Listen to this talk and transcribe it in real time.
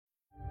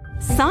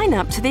Sign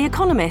up to The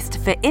Economist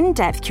for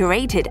in-depth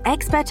curated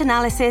expert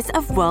analysis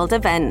of world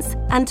events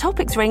and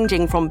topics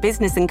ranging from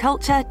business and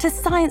culture to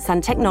science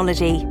and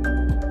technology.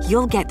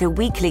 You'll get the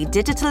weekly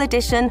digital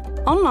edition,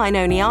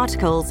 online-only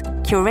articles,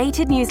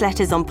 curated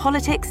newsletters on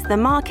politics, the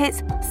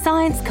markets,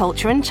 science,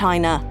 culture and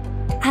China,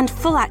 and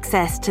full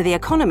access to The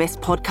Economist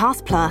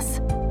Podcast Plus.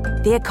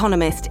 The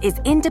Economist is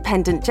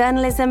independent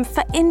journalism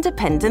for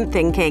independent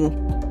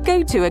thinking.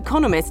 Go to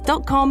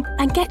economist.com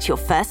and get your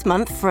first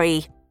month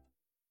free.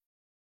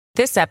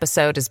 This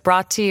episode is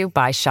brought to you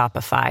by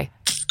Shopify.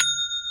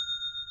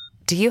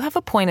 Do you have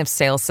a point of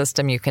sale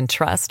system you can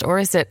trust, or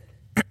is it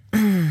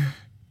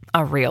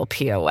a real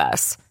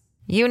POS?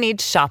 You need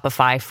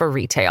Shopify for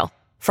retail.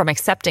 From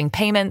accepting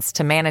payments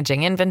to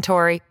managing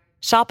inventory,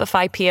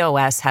 Shopify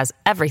POS has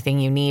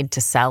everything you need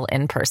to sell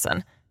in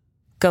person.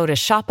 Go to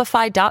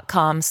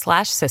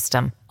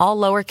shopify.com/system, all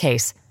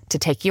lowercase, to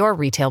take your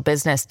retail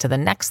business to the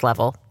next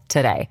level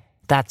today.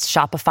 That's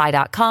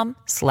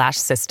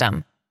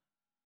shopify.com/system.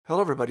 Hello,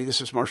 everybody.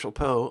 This is Marshall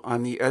Poe.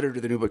 I'm the editor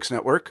of the New Books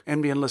Network.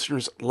 NBN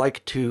listeners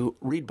like to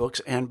read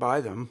books and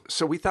buy them.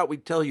 So we thought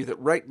we'd tell you that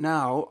right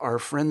now, our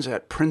friends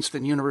at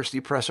Princeton University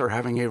Press are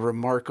having a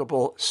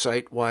remarkable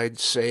site-wide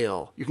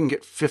sale. You can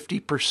get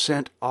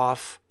 50%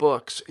 off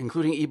books,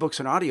 including ebooks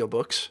and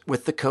audiobooks,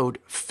 with the code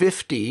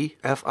 50,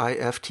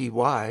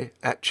 F-I-F-T-Y,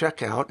 at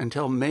checkout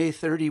until May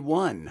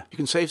 31. You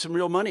can save some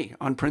real money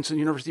on Princeton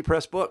University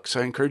Press books.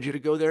 I encourage you to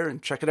go there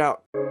and check it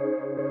out.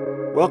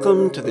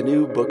 Welcome to the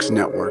New Books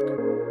Network.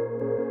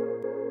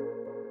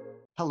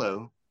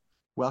 Hello,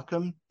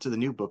 welcome to the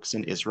New Books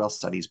in Israel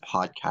Studies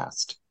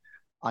podcast.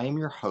 I am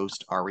your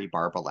host, Ari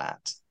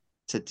Barbalat.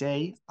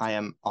 Today, I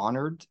am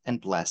honored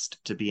and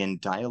blessed to be in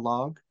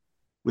dialogue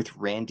with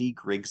Randy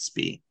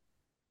Grigsby.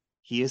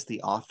 He is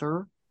the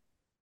author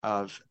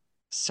of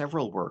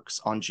several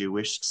works on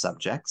Jewish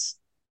subjects,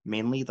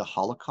 mainly the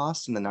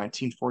Holocaust and the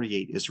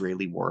 1948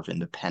 Israeli War of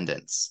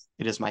Independence.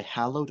 It is my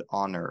hallowed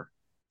honor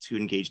to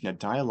engage in a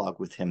dialogue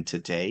with him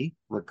today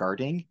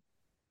regarding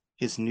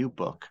his new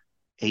book,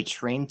 A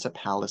Train to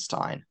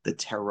Palestine, The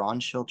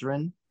Tehran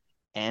Children,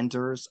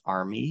 Anders'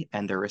 Army,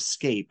 and Their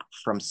Escape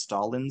from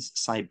Stalin's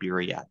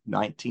Siberia,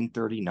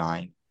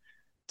 1939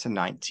 to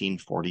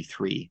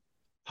 1943,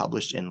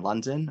 published in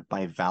London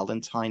by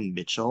Vallentine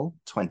Mitchell,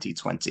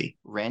 2020.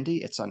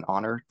 Randy, it's an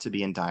honor to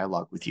be in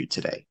dialogue with you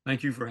today.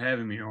 Thank you for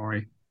having me,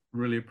 Ari.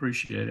 Really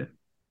appreciate it.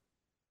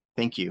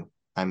 Thank you.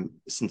 I'm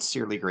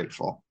sincerely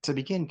grateful. To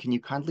begin, can you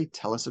kindly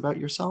tell us about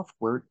yourself?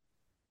 Where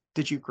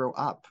did you grow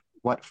up?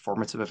 What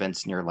formative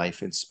events in your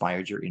life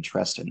inspired your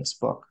interest in this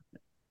book?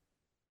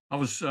 I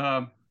was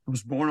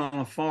born on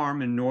a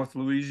farm in North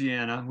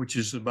Louisiana, which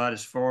is about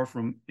as far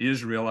from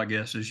Israel, I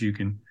guess, as you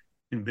can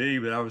be.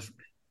 But I was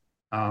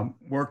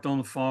worked on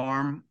the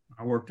farm.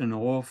 I worked in the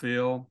oil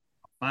field.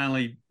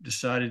 Finally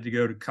decided to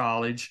go to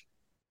college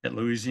at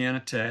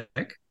Louisiana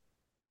Tech.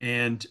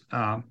 And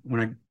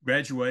when I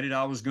graduated,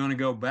 I was going to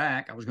go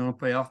back. I was going to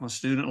pay off my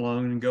student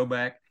loan and go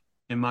back.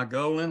 And my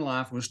goal in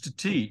life was to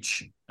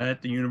teach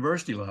at the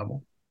university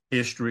level,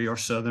 history or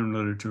Southern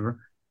literature,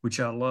 which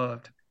I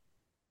loved.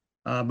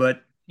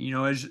 But, you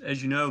know,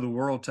 as you know, the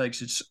world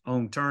takes its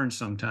own turn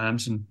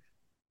sometimes. And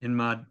in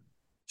my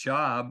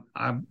job,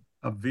 I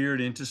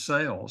veered into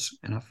sales,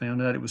 and I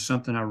found out it was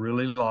something I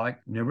really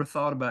liked. Never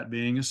thought about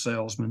being a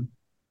salesman.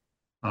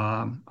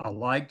 I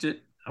liked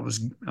it. I was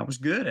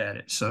good at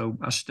it, so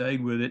I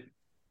stayed with it.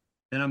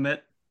 Then I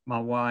met my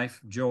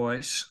wife,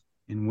 Joyce,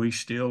 and we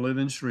still live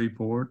in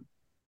Shreveport.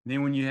 And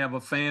then when you have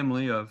a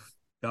family of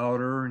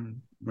daughter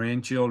and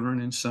grandchildren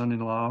and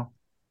son-in-law,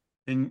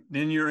 and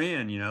then you're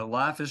in, you know,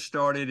 life has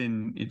started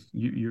and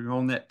you're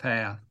on that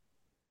path.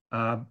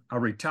 I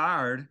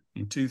retired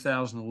in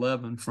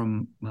 2011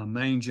 from my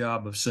main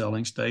job of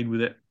selling, stayed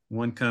with it,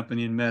 one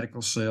company in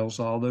medical sales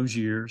all those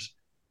years.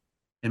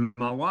 And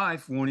my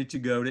wife wanted to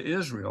go to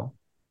Israel.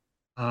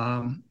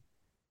 And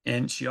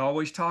she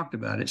always talked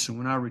about it. So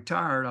when I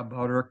retired, I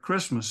bought her a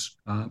Christmas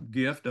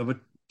gift of a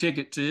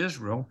ticket to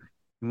Israel.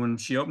 And when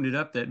she opened it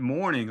up that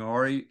morning,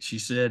 Ari, she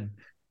said,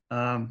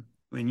 and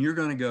you're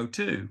going to go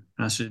too.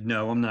 And I said,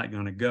 no, I'm not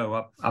going to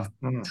go. I've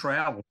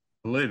traveled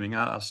for a living.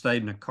 I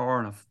stayed in a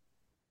car and an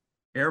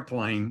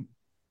airplane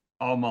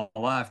all my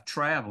life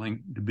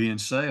traveling to be in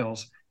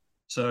sales.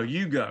 So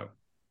you go.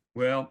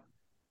 Well,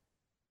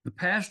 the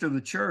pastor of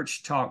the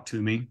church talked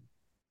to me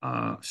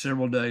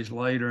several days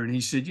later, and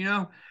he said, you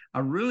know, I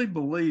really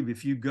believe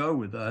if you go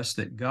with us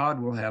that God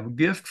will have a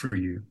gift for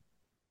you.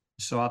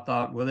 So I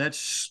thought, well,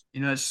 that's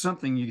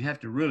something you have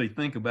to really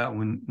think about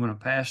when a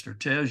pastor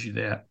tells you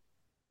that.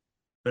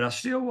 But I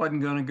still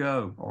wasn't going to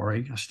go,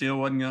 Ari. I still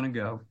wasn't going to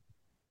go.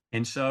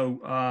 And so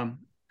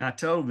I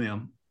told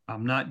them,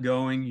 I'm not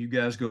going. You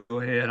guys go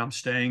ahead. I'm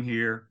staying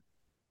here.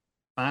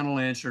 Final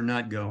answer,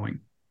 not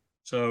going.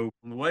 So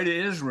on the way to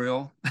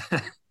Israel,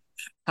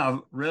 I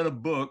read a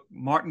book,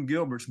 Martin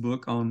Gilbert's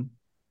book on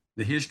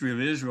the history of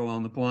Israel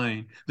on the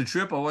plane. The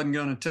trip I wasn't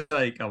going to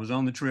take, I was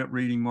on the trip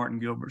reading Martin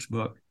Gilbert's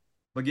book.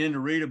 Began to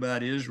read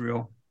about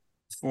Israel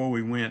before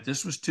we went.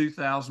 This was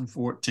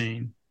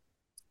 2014.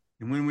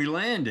 And when we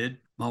landed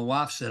my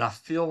wife said, I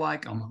feel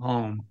like I'm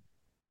home.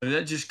 So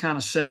that just kind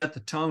of set the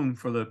tone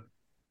for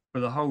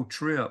the whole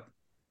trip.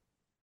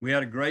 We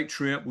had a great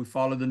trip. We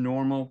followed the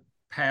normal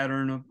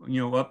pattern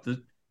of, up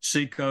the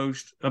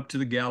seacoast, up to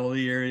the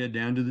Galilee area,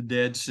 down to the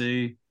Dead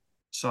Sea.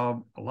 Saw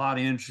a lot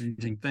of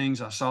interesting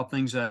things. I saw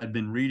things I had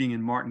been reading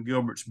in Martin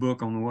Gilbert's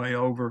book on the way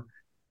over,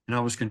 and I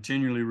was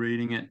continually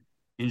reading it.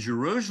 In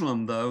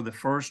Jerusalem, though, the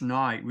first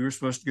night, we were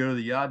supposed to go to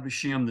the Yad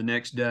Vashem the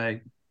next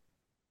day,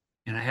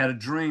 and I had a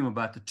dream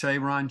about the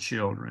Tehran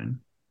children,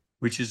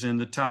 which is in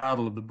the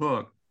title of the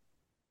book.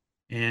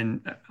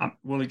 And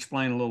we'll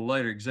explain a little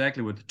later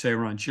exactly what the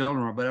Tehran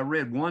children are. But I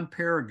read one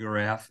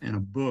paragraph in a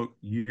book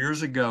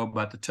years ago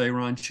about the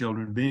Tehran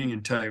children being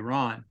in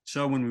Tehran.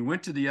 So when we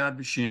went to the Yad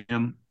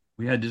Vashem,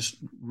 we had this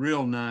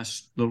real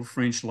nice little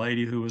French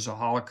lady who was a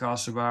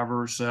Holocaust survivor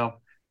herself.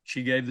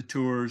 She gave the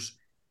tours.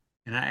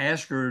 And I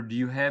asked her, do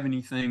you have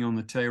anything on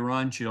the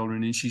Tehran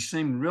children? And she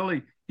seemed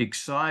really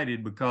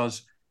excited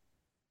because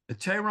the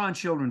Tehran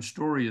children's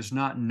story is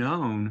not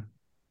known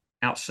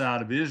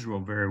outside of Israel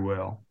very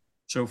well.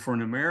 So for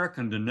an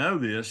American to know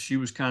this, she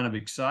was kind of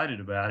excited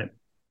about it.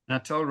 And I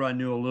told her I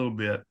knew a little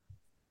bit.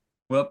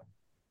 Well,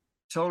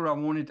 told her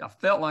I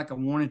felt like I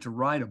wanted to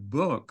write a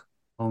book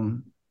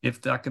on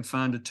if I could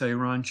find a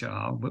Tehran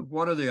child, but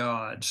what are the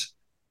odds?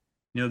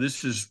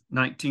 This is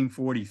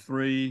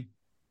 1943.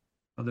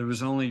 There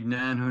was only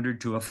 900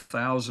 to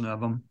 1,000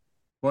 of them.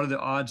 What are the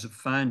odds of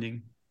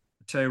finding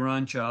a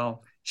Tehran child?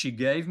 She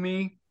gave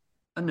me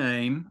a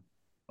name,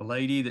 a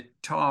lady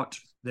that taught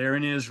there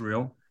in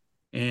Israel.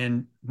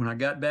 And when I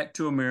got back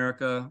to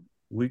America,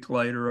 a week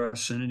later, I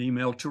sent an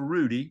email to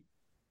Rudy.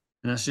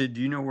 And I said,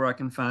 do you know where I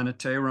can find a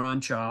Tehran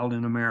child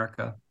in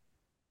America?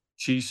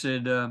 She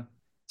said,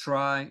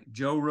 try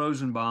Joe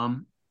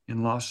Rosenbaum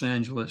in Los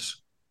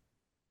Angeles.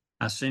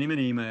 I sent him an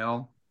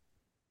email.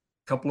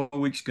 A couple of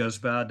weeks goes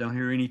by, I don't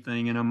hear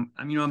anything. And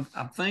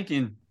I'm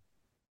thinking,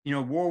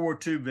 World War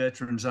II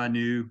veterans I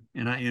knew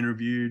and I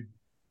interviewed,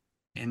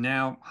 and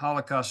now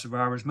Holocaust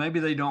survivors,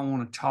 maybe they don't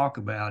want to talk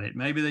about it.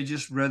 Maybe they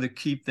just rather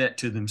keep that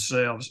to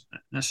themselves.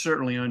 That's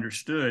certainly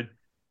understood.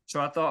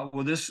 So I thought,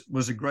 well, this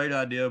was a great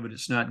idea, but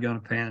it's not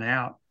going to pan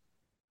out.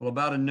 Well,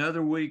 about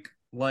another week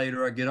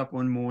later, I get up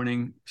one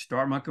morning,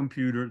 start my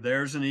computer.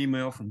 There's an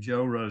email from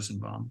Joe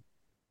Rosenbaum.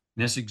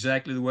 And that's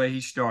exactly the way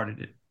he started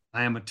it.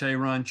 I am a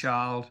Tehran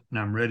child, and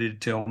I'm ready to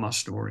tell my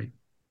story.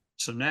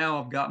 So now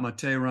I've got my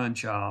Tehran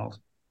child.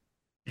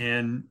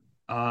 And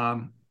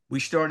we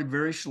started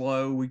very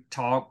slow. We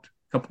talked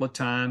a couple of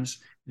times.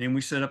 Then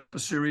we set up a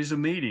series of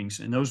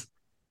meetings. And those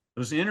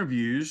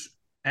interviews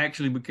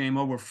actually became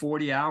over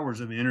 40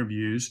 hours of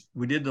interviews.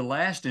 We did the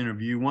last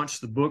interview once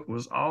the book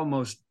was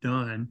almost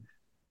done.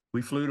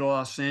 We flew to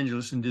Los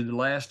Angeles and did the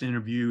last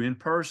interview in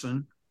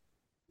person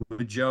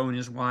with Joe and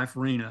his wife,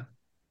 Rena.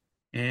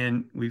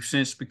 And we've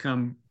since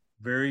become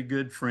very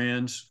good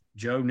friends.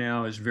 Joe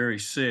now is very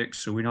sick,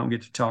 so we don't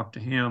get to talk to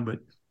him, but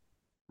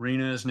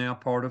Rena is now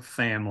part of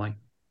family.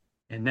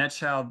 And that's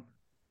how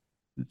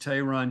the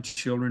Tehran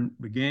children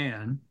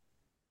began.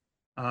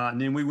 And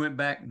then we went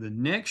back the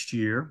next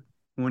year,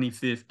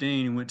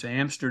 2015, and went to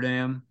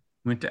Amsterdam,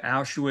 went to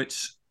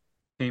Auschwitz,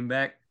 came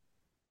back,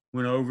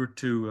 went over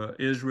to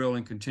Israel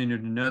and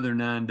continued another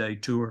 9-day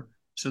tour.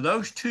 So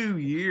those 2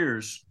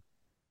 years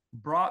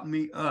brought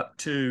me up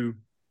to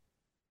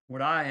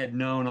what I had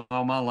known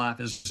all my life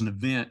as an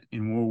event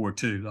in World War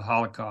II, the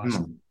Holocaust.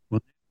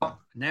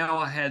 Well, now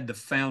I had the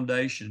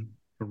foundation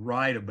to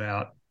write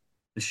about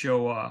the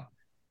Shoah,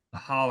 the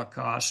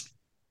Holocaust,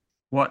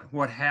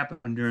 what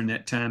happened during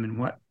that time,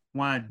 and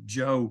why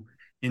Joe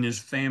and his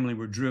family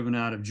were driven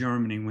out of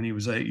Germany when he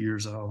was 8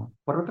 years old.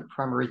 What are the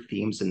primary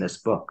themes in this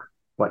book?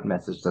 What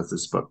message does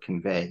this book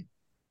convey?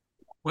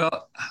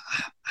 Well,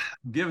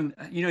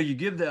 you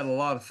give that a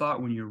lot of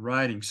thought when you're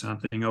writing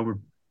something over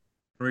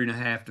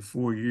 3.5 to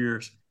 4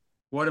 years.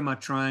 What am I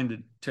trying to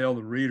tell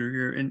the reader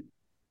here? And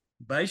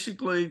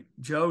basically,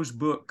 Joe's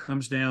book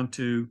comes down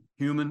to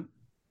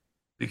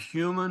the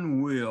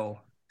human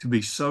will to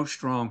be so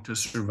strong to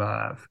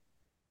survive.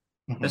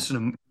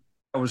 Mm-hmm.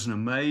 That was an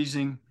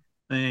amazing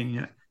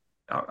thing.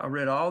 I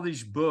read all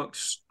these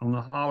books on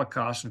the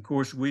Holocaust, and of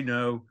course, we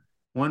know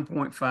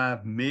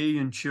 1.5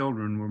 million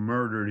children were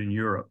murdered in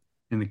Europe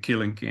in the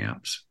killing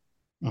camps.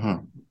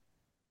 Mm-hmm.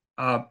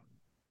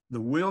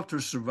 The will to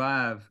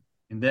survive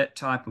in that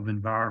type of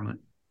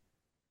environment.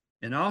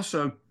 And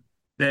also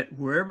that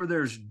wherever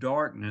there's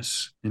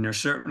darkness, and there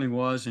certainly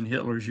was in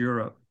Hitler's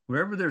Europe,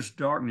 wherever there's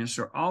darkness,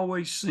 there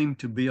always seemed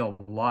to be a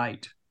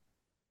light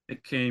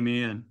that came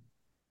in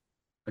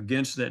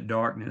against that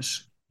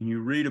darkness. And you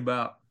read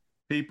about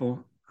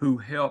people who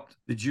helped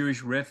the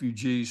Jewish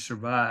refugees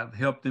survive,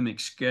 helped them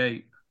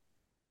escape,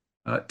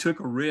 took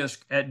a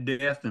risk at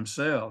death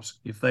themselves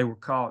if they were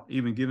caught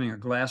even giving a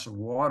glass of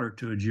water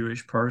to a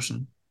Jewish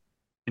person.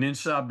 And in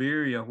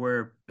Siberia,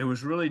 where there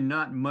was really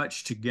not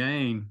much to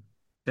gain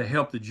to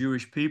help the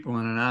Jewish people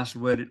in an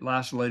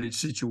isolated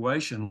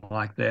situation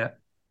like that,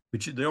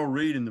 which they'll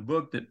read in the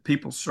book that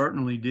people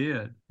certainly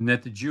did, and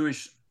that the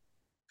Jewish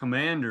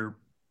commander,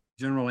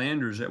 General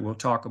Anders, that we'll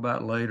talk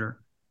about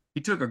later,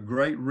 he took a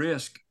great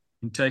risk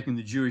in taking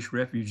the Jewish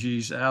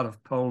refugees out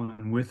of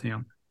Poland with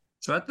him.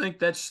 So I think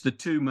that's the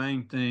two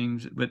main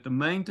things. But the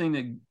main thing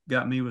that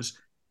got me was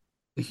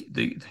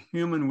the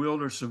human will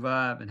to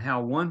survive, and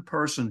how one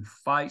person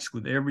fights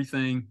with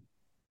everything,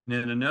 and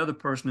then another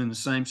person in the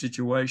same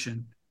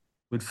situation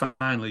would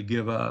finally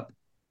give up.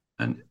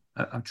 And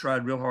I've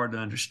tried real hard to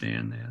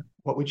understand that.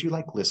 What would you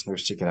like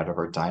listeners to get out of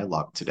our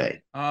dialogue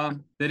today?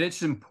 That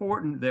it's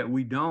important that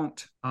we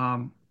don't.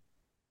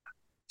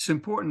 It's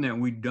important that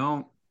we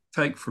don't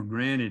take for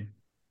granted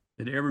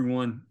that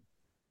everyone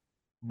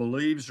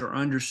believes or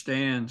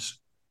understands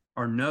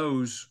or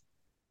knows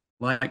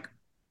like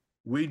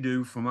we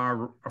do from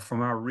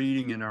our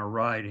reading and our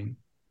writing.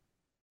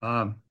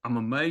 I'm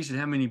amazed at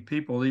how many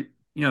people, I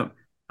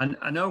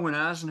know when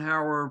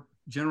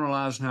General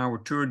Eisenhower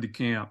toured the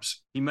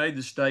camps, he made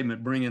the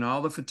statement, bringing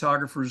all the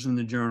photographers and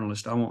the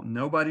journalists, I want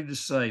nobody to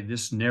say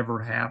this never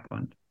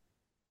happened.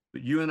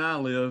 But you and I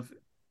live,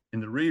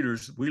 and the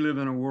readers, we live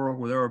in a world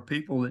where there are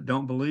people that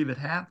don't believe it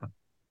happened.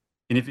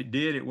 And if it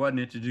did, it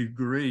wasn't at the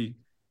degree,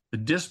 the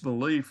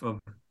disbelief of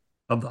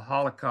the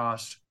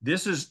Holocaust.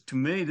 To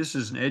me, this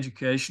is an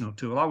educational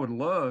tool. I would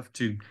love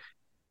to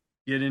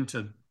get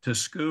into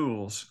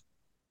schools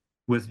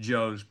with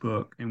Joe's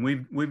book. And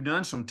we've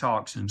done some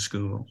talks in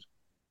schools.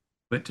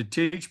 But to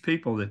teach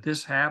people that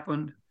this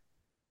happened,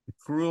 the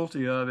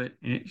cruelty of it,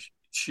 and it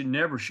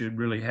should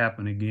really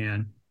happen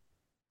again.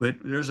 But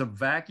there's a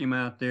vacuum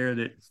out there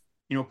that,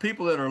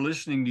 people that are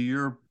listening to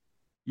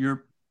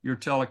your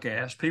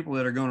telecast, people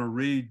that are going to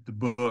read the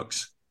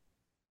books,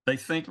 they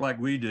think like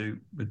we do,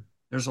 but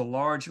there's a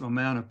large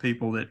amount of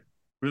people that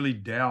really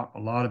doubt a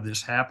lot of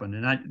this happened.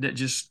 And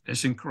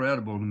it's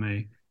incredible to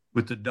me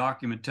with the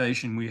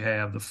documentation we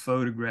have, the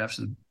photographs,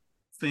 the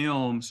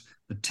films,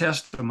 the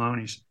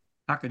testimonies.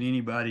 How could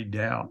anybody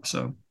doubt?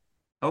 So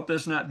I hope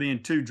that's not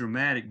being too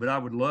dramatic, but I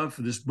would love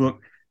for this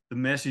book, the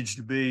message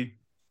to be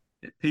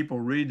that people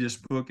read this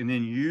book and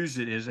then use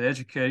it as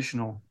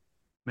educational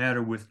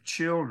matter with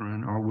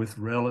children or with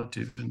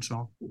relatives and so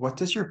on. What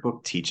does your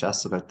book teach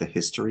us about the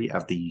history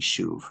of the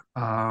Yishuv?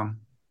 The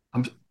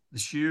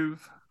Shuv.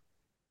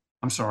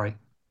 I'm sorry,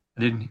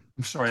 I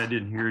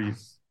didn't hear you.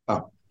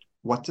 Oh,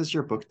 what does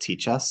your book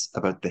teach us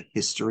about the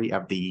history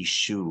of the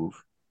Yishuv?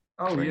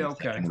 Oh, yeah,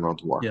 okay. Second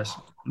World War. Yes.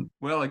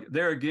 Well,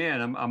 there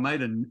again, I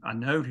made a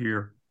note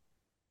here.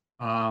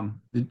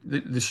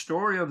 The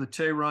story of the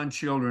Tehran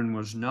children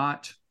was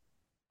not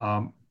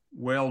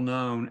well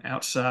known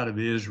outside of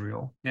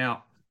Israel.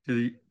 Now,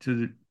 to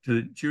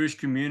the Jewish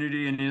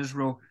community in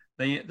Israel,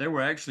 they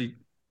were actually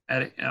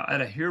at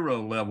a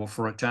hero level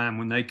for a time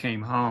when they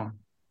came home.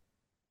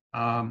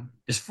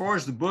 As far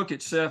as the book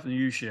itself and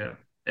Yushev,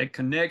 it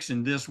connects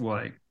in this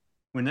way.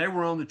 When they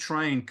were on the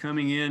train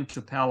coming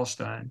into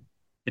Palestine,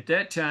 at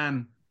that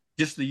time,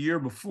 just the year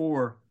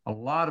before, a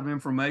lot of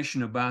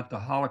information about the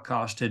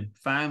Holocaust had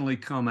finally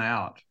come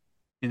out,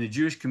 and the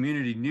Jewish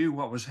community knew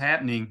what was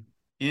happening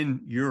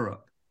in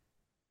Europe.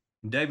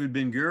 And David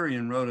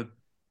Ben-Gurion wrote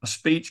a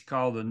speech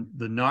called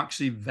the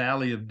Nazi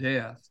Valley of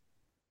Death.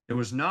 There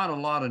was not a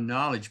lot of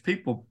knowledge.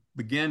 People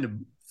began to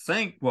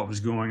think what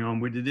was going on,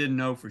 but they didn't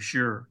know for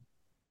sure.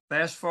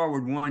 Fast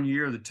forward 1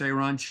 year, the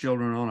Tehran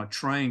children on a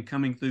train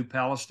coming through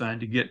Palestine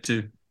to get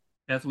to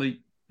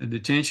athlete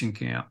detention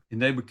camp,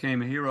 and they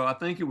became a hero. I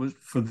think it was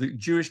for the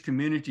Jewish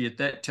community at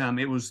that time.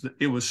 It was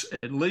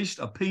at least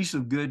a piece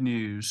of good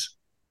news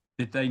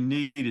that they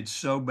needed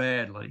so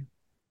badly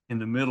in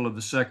the middle of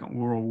the Second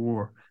World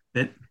War,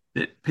 that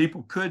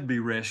people could be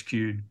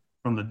rescued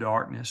from the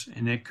darkness,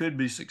 and they could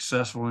be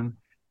successful in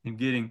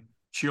getting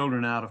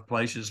children out of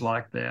places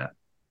like that.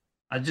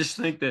 I just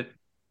think that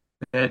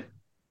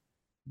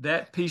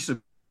piece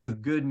of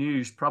good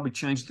news probably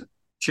changed.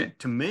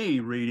 To me,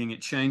 reading it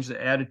changed the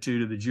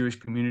attitude of the Jewish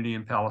community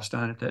in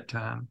Palestine at that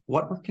time.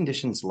 What were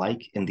conditions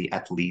like in the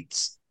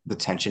athletes'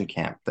 detention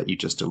camp that you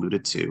just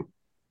alluded to?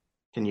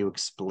 Can you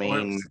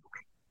explain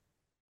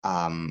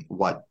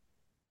what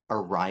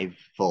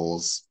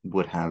arrivals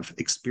would have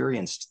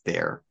experienced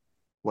there?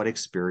 What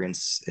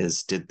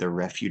experiences did the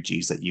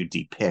refugees that you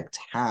depict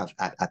have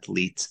at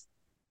athlete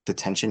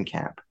detention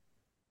camp?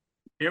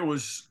 You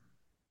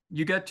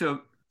got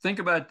to think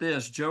about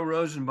this. Joe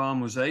Rosenbaum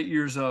was 8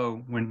 years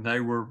old when they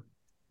were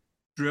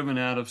driven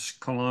out of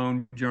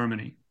Cologne,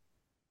 Germany.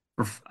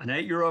 For an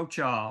 8-year-old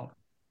child,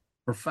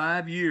 for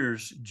 5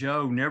 years,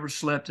 Joe never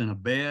slept in a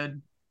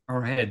bed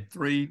or had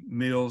 3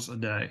 meals a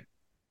day.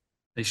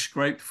 They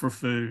scraped for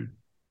food.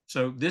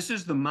 So this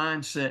is the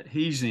mindset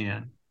he's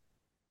in.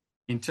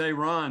 In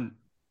Tehran,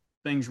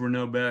 things were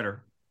no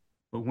better.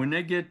 But when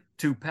they get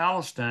to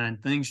Palestine,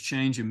 things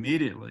change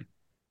immediately.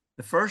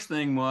 The first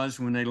thing was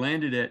when they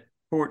landed at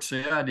Port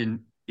Said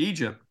in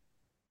Egypt,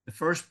 the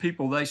first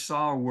people they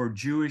saw were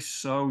Jewish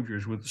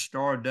soldiers with the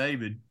Star of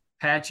David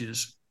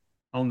patches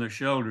on their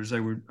shoulders. They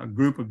were a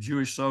group of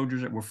Jewish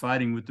soldiers that were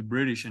fighting with the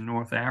British in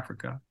North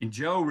Africa. And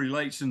Joe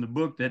relates in the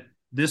book that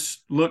this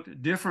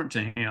looked different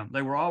to him.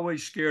 They were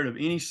always scared of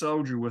any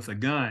soldier with a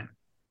gun.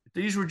 But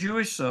these were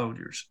Jewish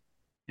soldiers.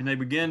 And they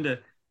began to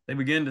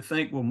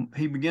think,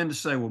 he began to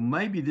say, well,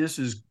 maybe this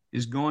is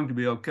is going to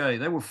be okay.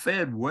 They were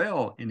fed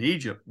well in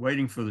Egypt,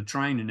 waiting for the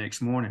train the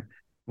next morning.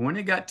 But when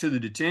they got to the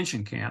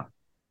detention camp,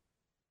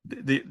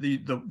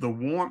 the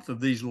warmth of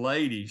these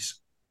ladies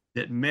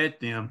that met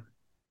them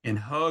and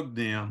hugged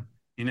them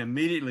and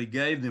immediately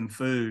gave them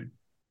food.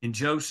 And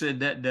Joe said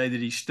that day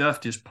that he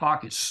stuffed his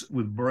pockets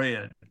with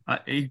bread.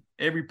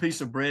 Every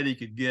piece of bread he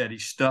could get, he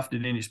stuffed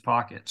it in his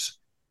pockets.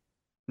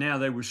 Now,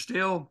 they were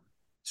still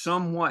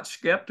somewhat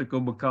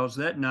skeptical because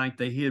that night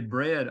they hid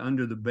bread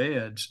under the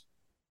beds,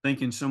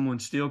 thinking someone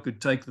still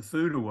could take the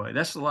food away.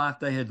 That's the life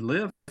they had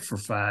lived for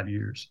 5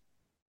 years.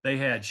 They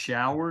had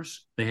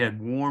showers, they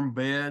had warm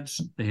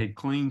beds, they had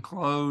clean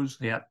clothes,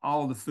 they had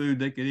all the food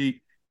they could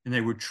eat, and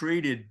they were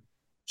treated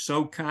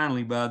so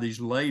kindly by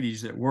these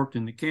ladies that worked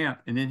in the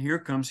camp. And then here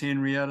comes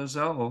Henrietta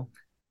Zoll,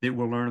 that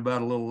we'll learn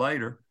about a little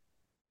later,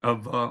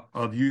 of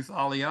Youth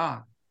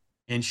Aliyah.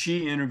 And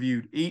she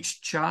interviewed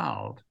each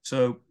child.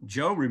 So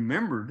Joe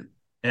remembered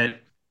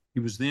he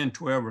was then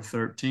 12 or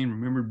 13,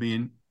 remembered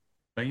being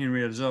by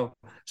Henrietta Zoll.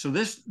 So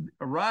this,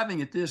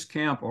 arriving at this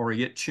camp,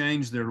 Ari, it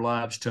changed their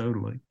lives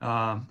totally.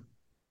 And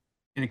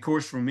of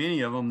course, for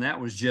many of them, that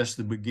was just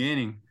the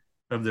beginning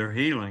of their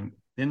healing.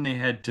 Then they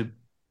had to,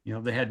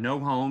 they had no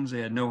homes.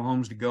 They had no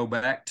homes to go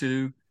back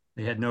to.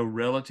 They had no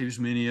relatives,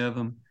 many of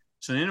them.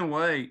 So in a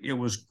way, it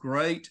was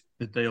great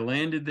that they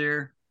landed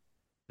there,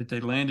 that they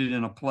landed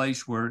in a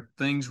place where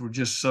things were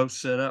just so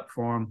set up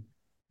for them.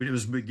 But it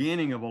was the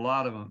beginning of a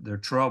lot of their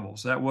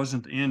troubles. That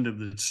wasn't the end of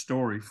the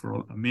story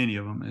for many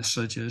of them,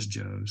 such as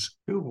Joe's.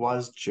 Who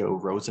was Joe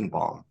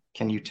Rosenbaum?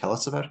 Can you tell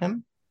us about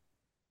him?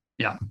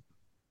 Yeah.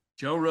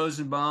 Joe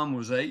Rosenbaum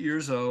was 8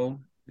 years old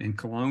in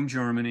Cologne,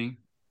 Germany.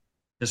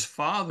 His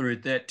father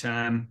at that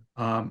time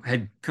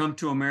had come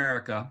to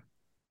America,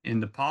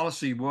 and the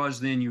policy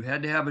was then you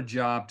had to have a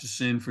job to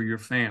send for your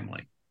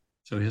family.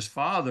 So his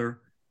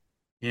father,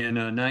 in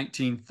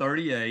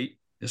 1938,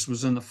 this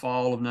was in the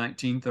fall of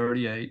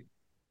 1938,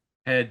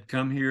 had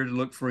come here to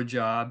look for a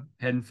job,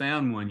 hadn't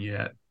found one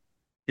yet.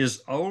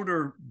 His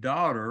older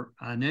daughter,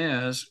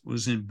 Inez,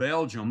 was in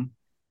Belgium,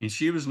 and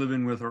she was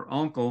living with her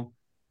uncle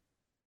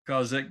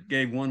because that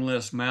gave one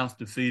less mouth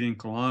to feed in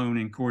Cologne.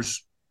 And of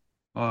course,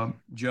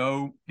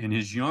 Joe and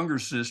his younger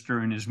sister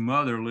and his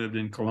mother lived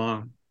in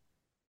Cologne.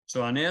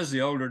 So Inez,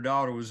 the older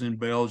daughter, was in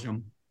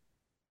Belgium.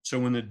 So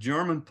when the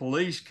German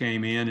police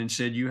came in and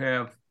said, you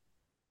have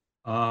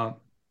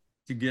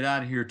to get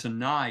out of here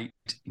tonight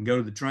and go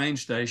to the train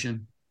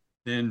station,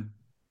 then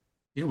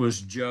it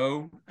was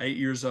Joe, 8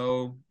 years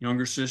old,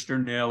 younger sister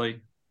Nellie,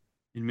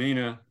 and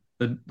Mina,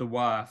 the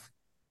wife,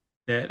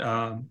 that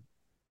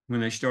when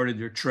they started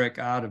their trek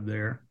out of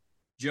there.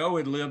 Joe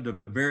had lived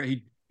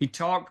he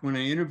talked, when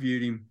I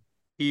interviewed him,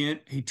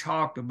 he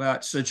talked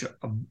about such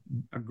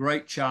a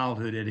great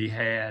childhood that he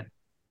had.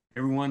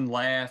 Everyone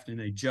laughed and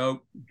they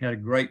joked. He had a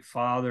great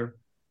father.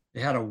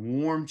 They had a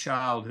warm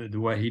childhood, the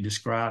way he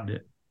described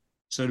it.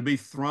 So to be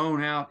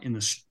thrown out in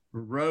the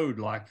road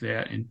like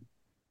that and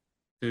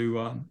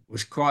it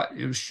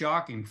was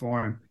shocking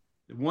for him.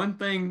 One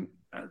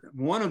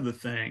of the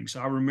things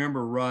I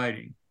remember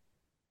writing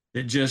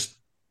that just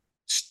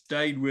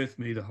stayed with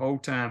me the whole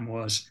time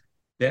was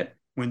that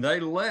when they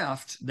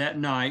left that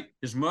night,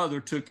 his mother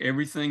took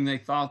everything they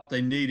thought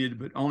they needed,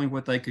 but only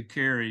what they could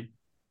carry.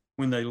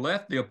 When they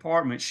left the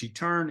apartment, she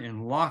turned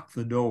and locked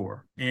the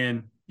door.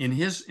 And in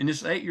this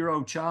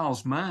 8-year-old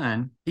child's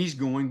mind, he's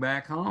going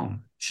back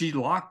home. She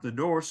locked the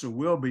door, so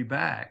we'll be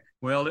back.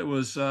 Well, it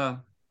was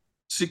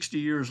 60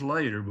 years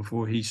later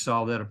before he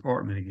saw that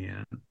apartment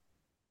again.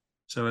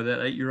 So that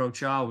 8-year-old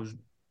child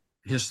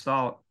his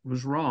thought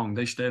was wrong.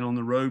 They stayed on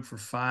the road for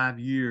 5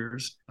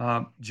 years.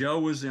 Joe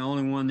was the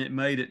only one that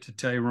made it to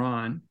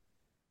Tehran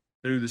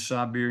through the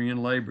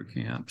Siberian labor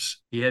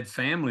camps. He had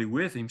family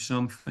with him,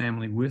 some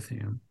family with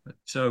him.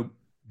 So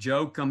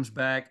Joe comes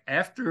back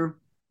after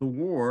the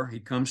war. He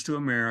comes to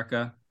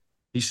America.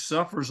 He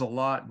suffers a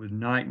lot with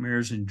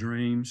nightmares and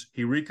dreams.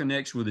 He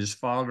reconnects with his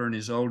father and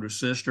his older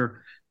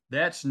sister.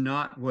 That's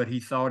not what he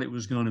thought it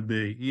was going to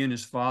be. He and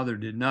his father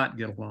did not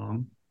get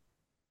along.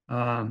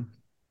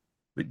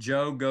 But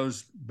Joe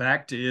goes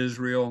back to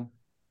Israel,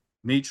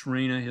 meets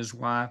Rena, his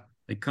wife.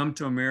 They come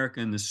to America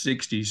in the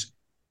 60s.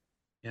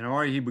 And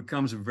Ari, he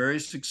becomes a very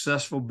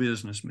successful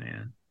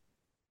businessman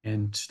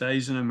and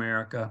stays in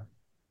America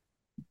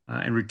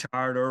and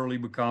retired early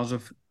because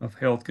of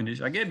health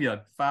conditions. I gave you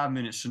a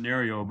 5-minute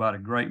scenario about a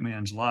great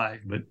man's life,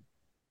 but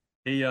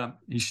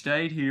he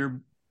stayed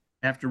here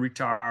after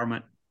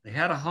retirement. They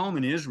had a home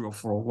in Israel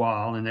for a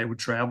while, and they would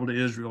travel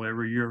to Israel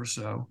every year or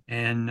so.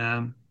 And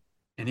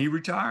he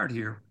retired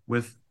here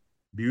with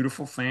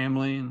beautiful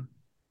family and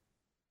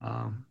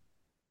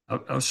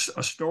a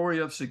story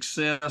of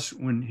success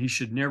when he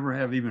should never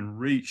have even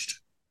reached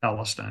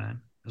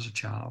Palestine as a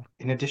child.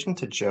 In addition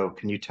to Joe,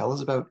 can you tell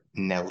us about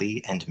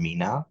Nellie and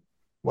Mina?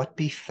 What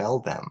befell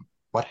them?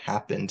 What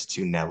happened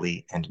to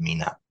Nellie and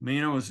Mina?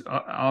 Mina was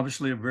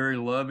obviously a very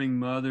loving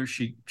mother.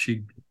 She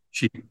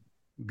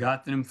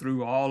got them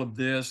through all of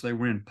this. They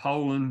were in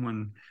Poland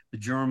when the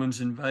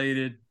Germans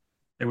invaded.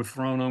 They were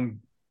thrown on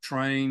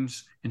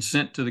trains and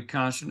sent to the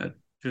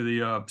to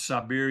the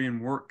Siberian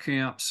work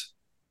camps.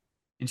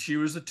 And she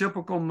was the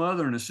typical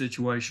mother in a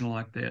situation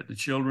like that. The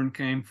children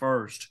came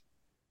first.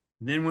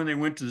 And then when they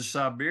went to the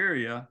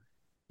Siberia,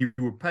 you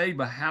were paid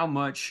by how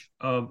much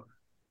of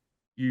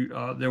you.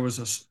 There was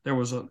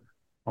a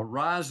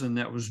resin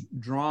that was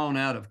drawn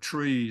out of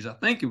trees. I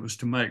think it was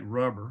to make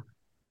rubber,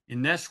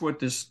 and that's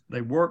what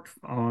they worked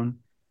on.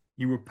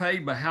 You were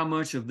paid by how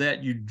much of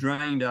that you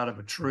drained out of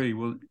a tree.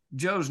 Well,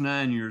 Joe's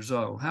 9 years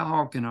old. How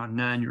hard can a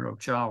 9-year-old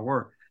child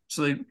work?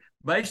 So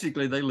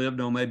they lived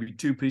on maybe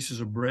 2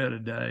 pieces of bread a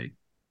day.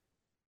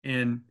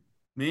 And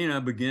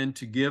Mina began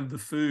to give the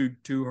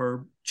food to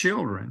her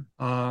children,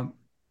 and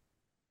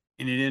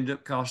it ended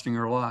up costing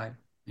her life.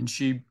 And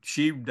she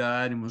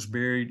died and was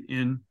buried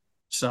in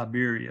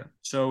Siberia.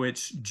 So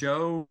it's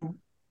Joe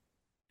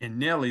and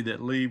Nellie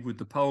that leave with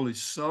the Polish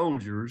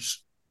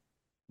soldiers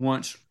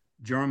once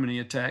Germany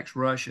attacks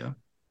Russia.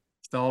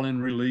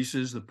 Stalin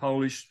releases the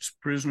Polish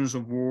prisoners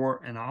of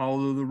war and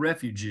all of the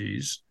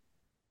refugees,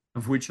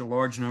 of which a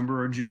large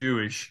number are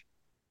Jewish.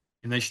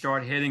 And they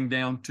start heading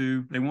they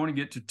want to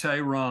get to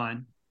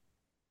Tehran,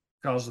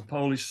 because the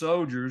Polish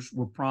soldiers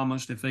were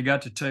promised if they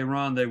got to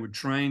Tehran, they would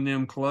train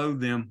them, clothe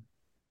them,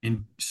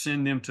 and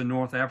send them to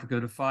North Africa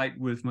to fight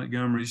with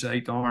Montgomery's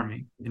 8th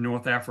Army in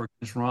North Africa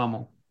against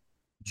Rommel.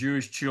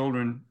 Jewish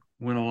children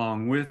went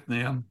along with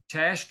them.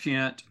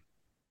 Tashkent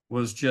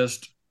was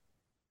just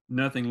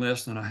nothing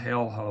less than a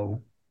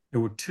hellhole.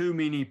 There were too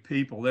many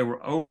people. They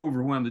were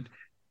overwhelmed.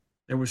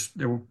 There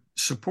were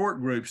support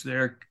groups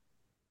there,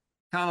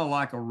 kind of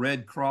like a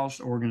Red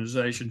Cross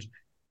organizations,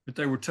 but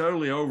they were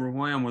totally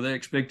overwhelmed where they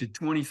expected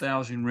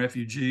 20,000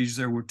 refugees.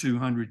 There were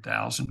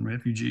 200,000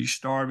 refugees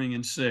starving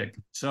and sick.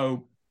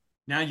 So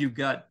now you've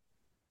got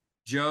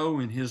Joe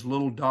and his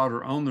little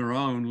daughter on their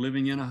own,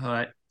 living in a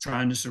hut,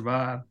 trying to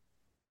survive.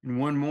 And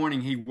one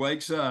morning he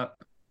wakes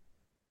up,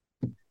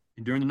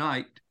 and during the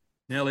night,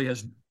 Nellie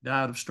has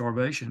died of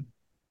starvation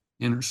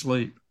in her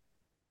sleep.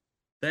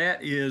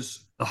 That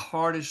is the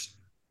hardest,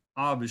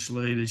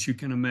 obviously, that you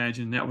can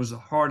imagine. That was the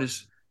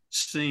hardest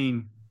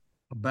scene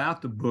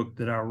about the book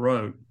that I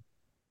wrote.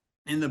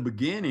 In the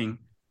beginning,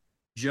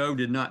 Joe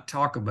did not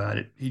talk about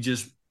it. He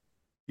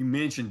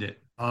mentioned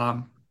it.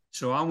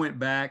 So I went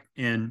back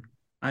and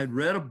I had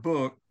read a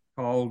book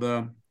called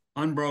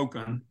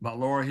Unbroken by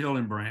Laura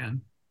Hillenbrand.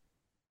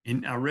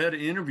 And I read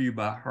an interview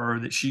by her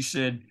that she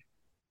said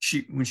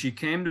when she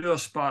came to a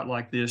spot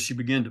like this, she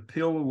began to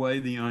peel away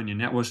the onion.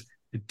 That was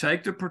to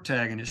take the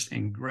protagonist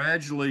and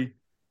gradually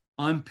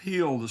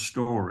unpeel the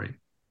story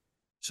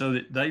so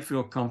that they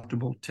feel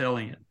comfortable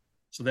telling it.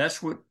 So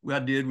that's what I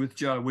did with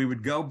Joe. We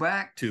would go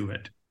back to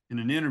it in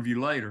an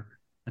interview later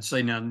and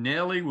say, now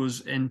Nellie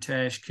was in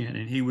Tashkent,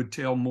 and he would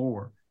tell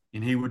more,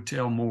 and he would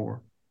tell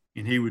more,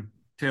 and he would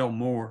tell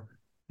more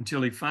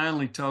until he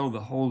finally told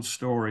the whole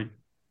story.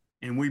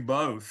 And we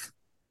both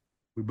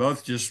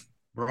just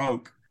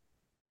broke.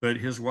 But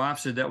his wife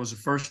said that was the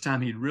first time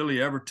he'd really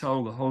ever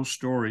told the whole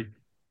story,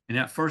 and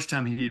that first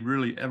time he'd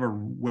really ever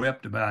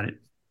wept about it.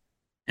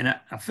 And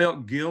I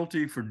felt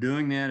guilty for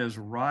doing that as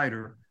a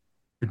writer,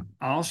 but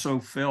I also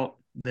felt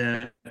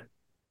that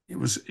it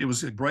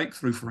was a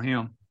breakthrough for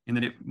him, and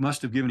that it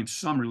must have given him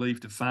some relief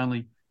to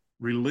finally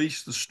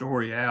release the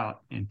story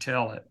out and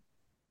tell it.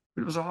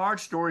 But it was a hard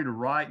story to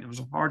write, and it was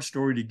a hard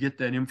story to get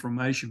that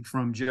information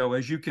from Joe,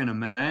 as you can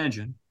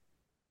imagine,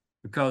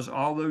 because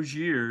all these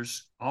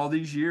years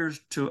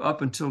to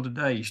up until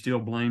today, he still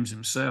blames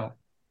himself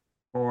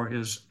for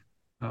his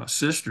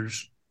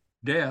sister's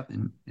death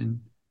and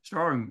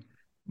starving.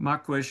 My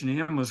question to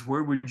him was,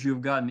 where would you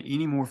have gotten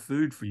any more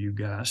food for you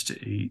guys to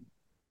eat?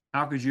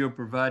 How could you have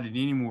provided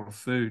any more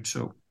food?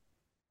 So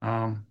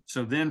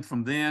then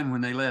from then,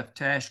 when they left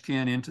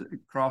Tashkent,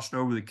 crossed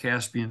over the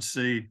Caspian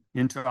Sea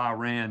into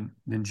Iran,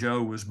 then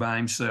Joe was by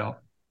himself.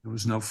 There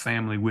was no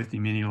family with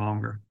him any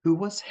longer. Who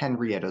was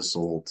Henrietta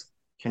Zold?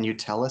 Can you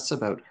tell us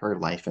about her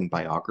life and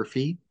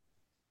biography?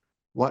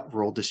 What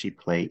role does she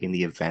play in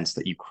the events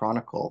that you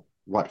chronicle?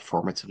 What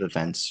formative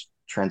events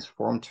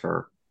transformed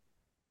her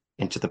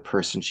into the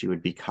person she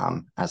would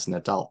become as an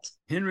adult?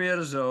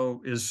 Henrietta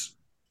Zold is,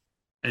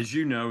 as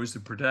you know, is the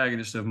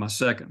protagonist of my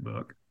second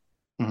book.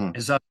 Mm-hmm.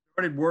 As I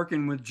started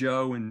working with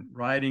Joe and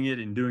writing it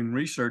and doing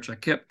research, I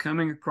kept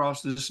coming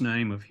across this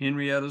name of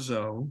Henrietta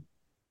Zold.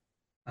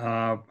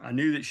 I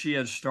knew that she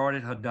had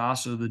started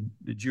Hadassah,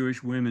 the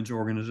Jewish women's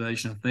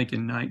organization, I think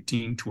in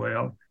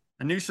 1912.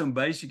 I knew some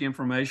basic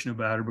information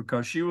about her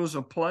because she was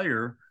a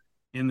player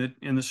in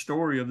the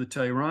story of the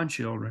Tehran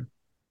children.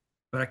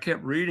 But I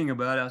kept reading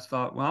about it. I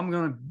thought, well, I'm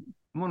going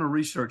to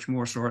research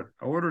more. So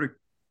I ordered a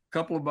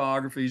couple of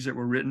biographies that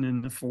were written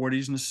in the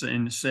 40s and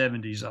in the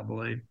 70s, I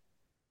believe,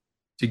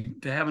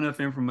 to have enough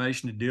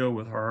information to deal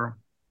with her.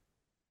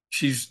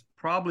 She's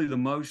probably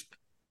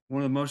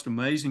one of the most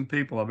amazing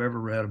people I've ever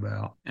read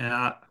about. And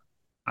I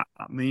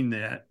mean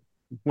that,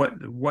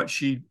 what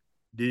she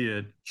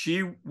did.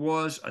 She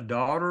was a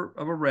daughter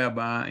of a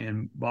rabbi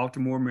in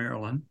Baltimore,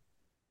 Maryland.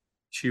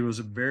 She was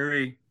a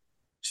very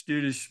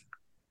studious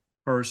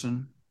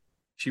person.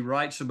 She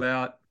writes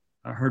about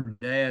her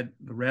dad,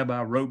 the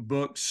rabbi, wrote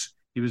books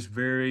He was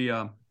very,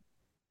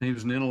 he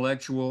was an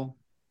intellectual,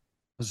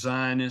 a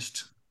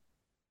Zionist.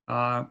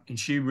 And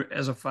she,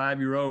 as a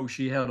 5-year-old,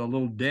 she had a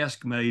little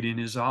desk made in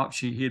his office.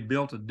 He had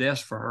built a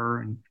desk for her,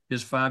 and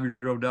his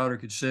 5-year-old daughter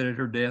could sit at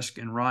her desk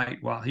and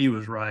write while he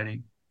was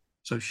writing.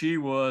 So she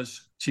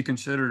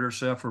considered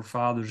herself her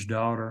father's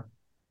daughter.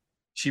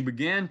 She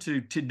began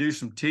to do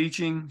some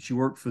teaching. She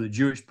worked for the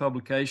Jewish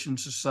Publication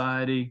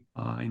Society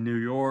in New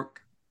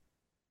York.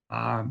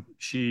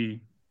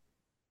 She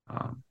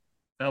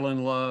fell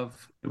in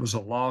love. It was a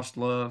lost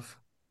love,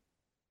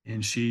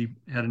 and she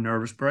had a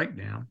nervous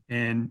breakdown.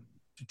 And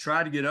to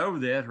try to get over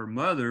that, her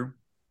mother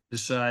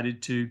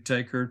decided to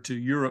take her to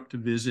Europe to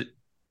visit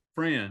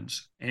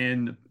friends.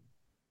 And the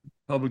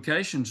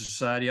Publication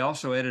Society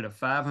also added a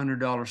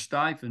 $500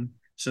 stipend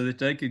so that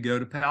they could go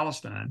to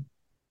Palestine.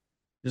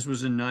 This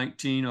was in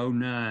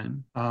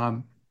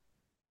 1909.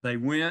 They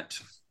went,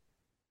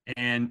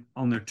 and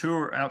on their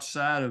tour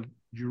outside of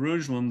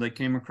Jerusalem, they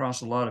came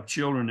across a lot of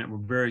children that were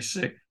very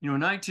sick. In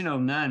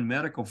 1909,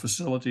 medical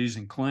facilities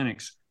and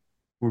clinics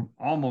were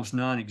almost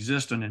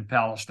non-existent in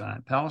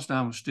Palestine.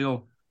 Palestine was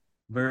still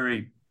a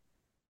very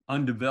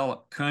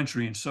undeveloped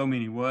country in so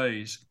many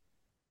ways.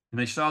 And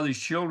they saw these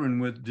children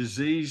with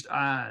diseased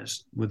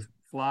eyes, with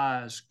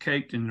flies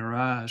caked in their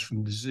eyes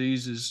from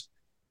diseases.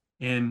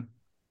 And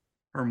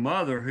her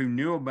mother, who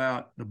knew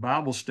about the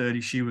Bible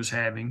study she was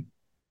having,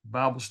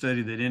 Bible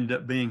study that ended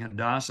up being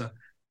Hadassah,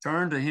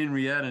 turned to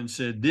Henrietta and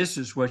said, "This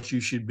is what you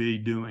should be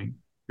doing.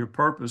 Your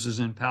purpose is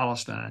in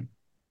Palestine."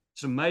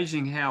 It's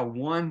amazing how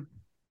one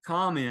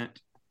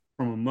comment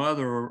from a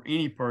mother or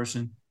any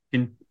person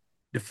can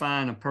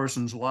define a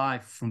person's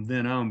life from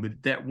then on.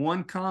 But that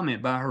one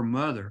comment by her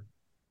mother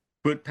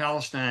put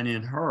Palestine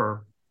in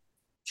her.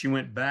 She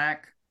went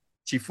back.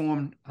 She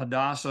formed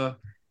Hadassah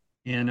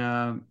in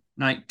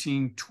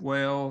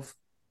 1912.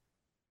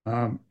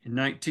 In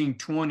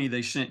 1920,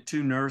 they sent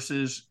 2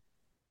 nurses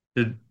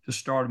to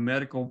start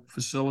medical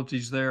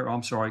facilities there.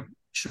 I'm sorry,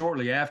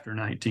 shortly after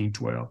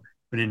 1912.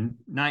 But in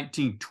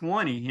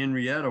 1920,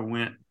 Henrietta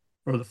went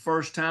for the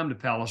first time to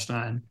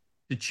Palestine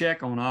to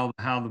check on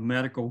how the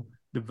medical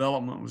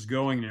development was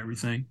going and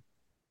everything.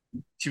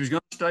 She was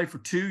going to stay for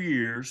 2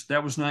 years.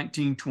 That was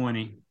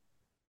 1920.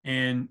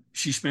 And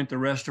she spent the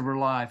rest of her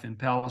life in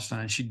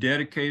Palestine. She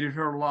dedicated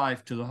her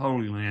life to the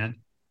Holy Land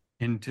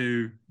and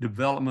to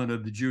development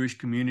of the Jewish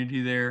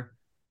community there.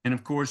 And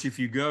of course, if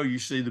you go, you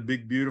see the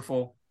big,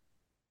 beautiful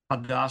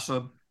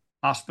Hadassah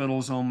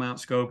hospitals on Mount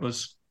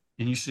Scopus,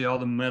 and you see all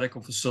the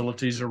medical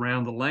facilities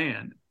around the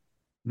land.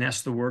 And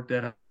that's the work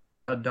that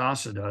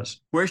Hadassah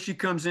does. Where she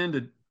comes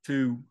into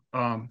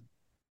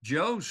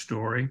Joe's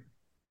story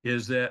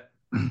is that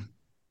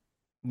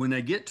when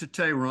they get to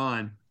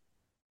Tehran,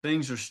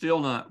 things are still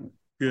not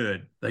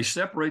good. They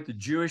separate the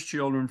Jewish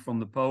children from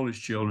the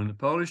Polish children. The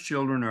Polish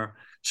children are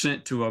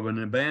sent to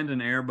an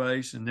abandoned air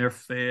base, and they're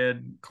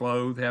fed,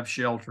 clothed, have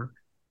shelter.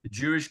 The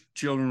Jewish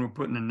children were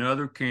put in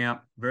another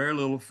camp, very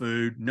little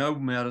food, no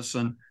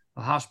medicine.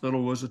 The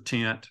hospital was a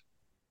tent.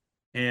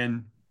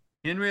 And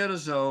Henrietta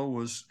Zoe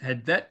was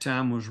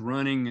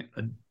running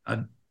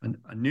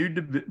a new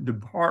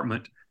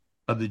department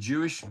of the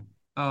Jewish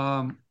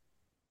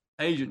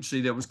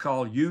agency that was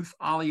called Youth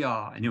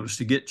Aliyah, and it was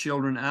to get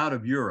children out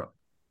of Europe.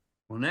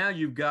 Well, now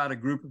you've got a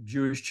group of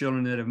Jewish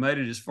children that have made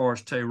it as far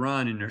as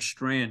Tehran, and they're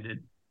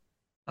stranded.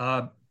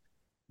 The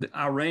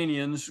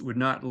Iranians would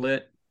not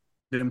let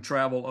them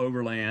travel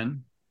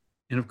overland.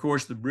 And of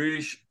course, the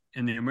British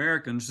and the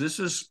Americans, this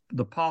is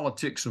the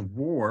politics of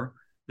war.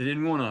 They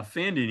didn't want to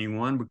offend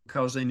anyone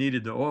because they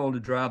needed the oil to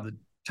drive the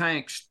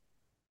tanks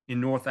in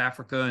North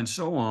Africa and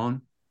so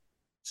on.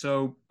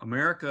 So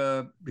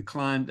America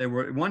declined. At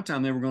one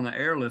time they were going to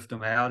airlift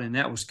them out, and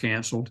that was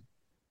canceled.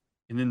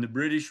 And then the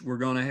British were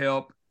going to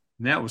help,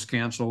 and that was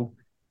canceled.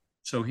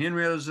 So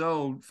Henrietta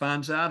Zoe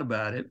finds out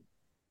about it.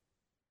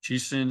 She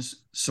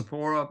sends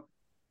Sephora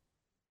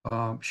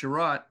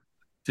Sherratt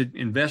to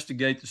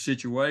investigate the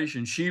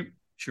situation.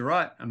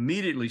 Sherratt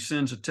immediately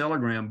sends a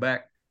telegram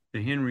back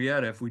to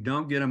Henrietta: if we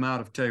don't get them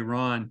out of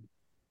Tehran,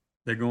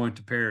 they're going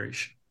to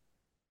perish.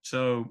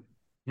 So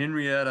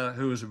Henrietta,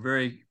 who is a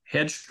very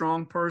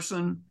headstrong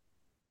person,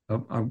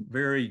 a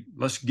very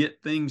let's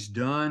get things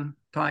done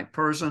type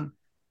person,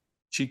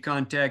 she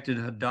contacted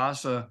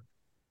Hadassah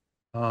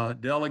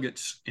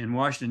delegates in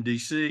Washington,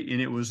 D.C., and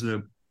it was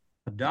the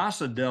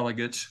Hadassah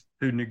delegates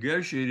who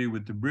negotiated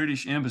with the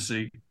British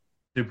embassy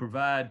to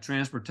provide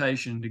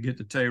transportation to get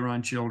the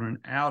Tehran children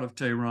out of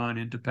Tehran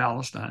into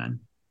Palestine.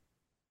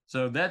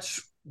 So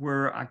that's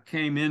where I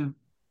came in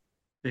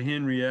to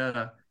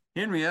Henrietta.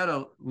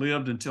 Henrietta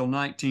lived until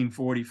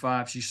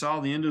 1945. She saw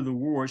the end of the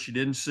war. She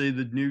didn't see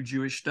the new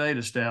Jewish state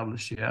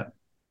established yet,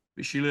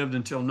 but she lived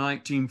until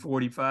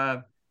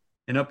 1945.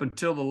 And up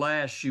until the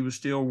last, she was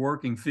still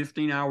working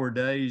 15-hour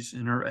days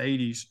in her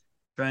 80s,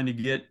 trying to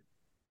get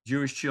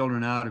Jewish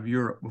children out of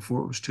Europe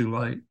before it was too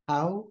late.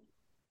 How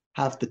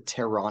have the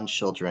Tehran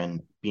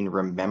children been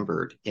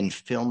remembered in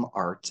film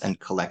art and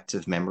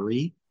collective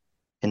memory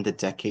in the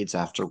decades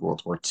after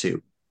World War II?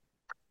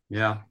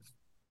 Yeah,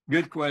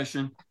 good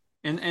question.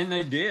 and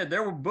they did.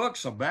 There were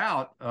books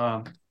about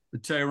the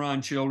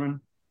Tehran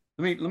children.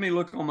 Let me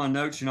look on my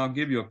notes and I'll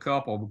give you a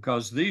couple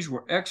because these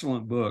were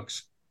excellent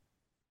books.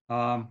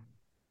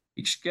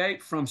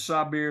 Escape from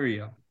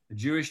Siberia, A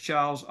Jewish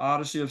Child's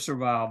Odyssey of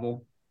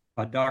Survival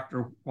by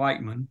Dr.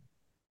 Whiteman.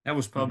 That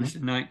was published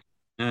in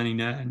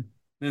 1999.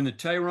 Then The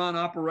Tehran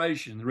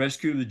Operation, The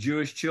Rescue of the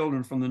Jewish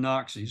Children from the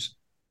Nazis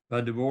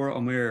by Devorah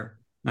Omer,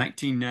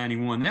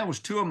 1991. That was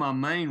two of my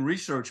main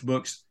research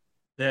books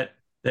that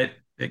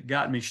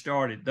got me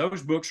started.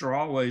 Those books are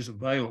always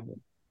available.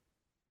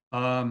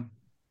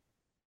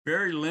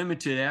 Very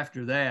limited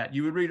after that.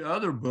 You would read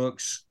other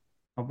books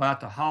about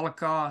the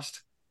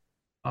Holocaust,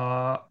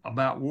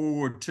 about World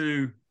War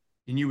II,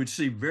 and you would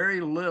see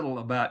very little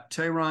about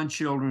Tehran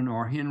children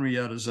or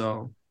Henrietta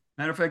Zoe.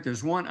 Matter of fact,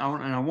 there's one,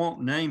 and I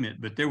won't name it,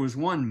 but there was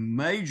one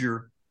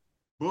major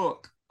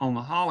book on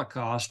the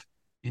Holocaust,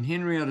 and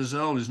Henrietta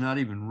Zoe is not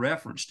even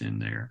referenced in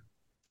there.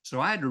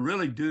 So I had to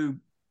really do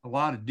a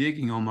lot of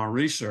digging on my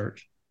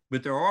research.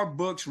 But there are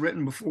books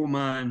written before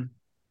mine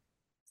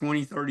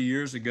 20, 30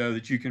 years ago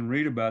that you can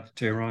read about the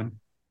Tehran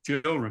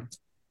children.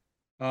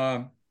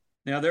 Now,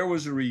 there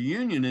was a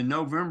reunion in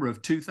November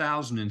of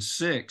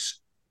 2006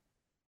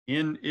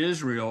 in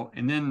Israel.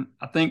 And then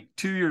I think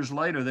 2 years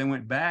later, they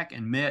went back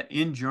and met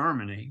in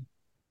Germany.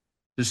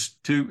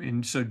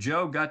 And so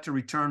Joe got to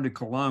return to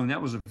Cologne.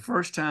 That was the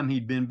first time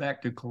he'd been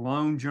back to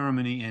Cologne,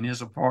 Germany, and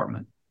his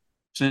apartment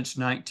since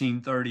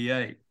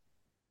 1938.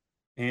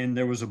 And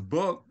there was a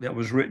book that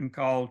was written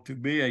called To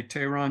Be a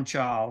Tehran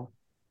Child.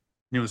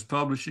 And it was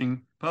published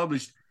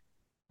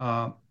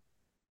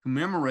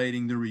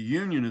commemorating the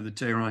reunion of the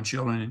Tehran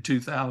children in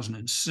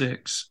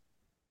 2006.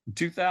 In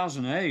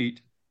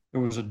 2008,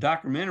 there was a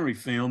documentary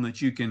film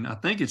that I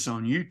think it's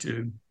on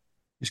YouTube.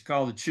 It's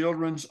called The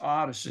Children's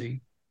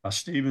Odyssey by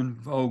Stephen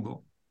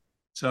Vogel.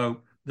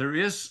 So there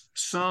is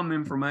some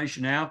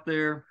information out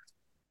there.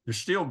 There's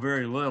still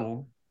very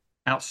little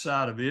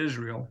outside of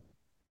Israel.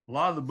 A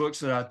lot of the books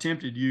that I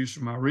attempted to use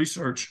for my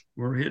research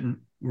were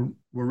written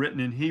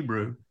in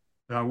Hebrew,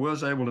 but I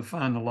was able to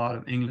find a lot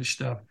of English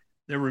stuff.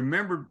 They're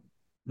remembered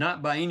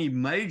not by any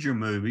major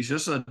movies,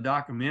 just a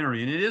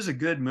documentary, and it is a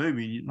good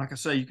movie. Like I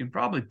say, you can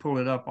probably pull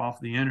it up off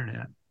the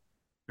internet.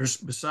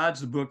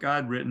 Besides the book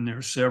I'd written, there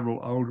are several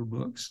older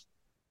books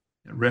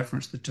that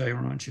reference the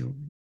Tehran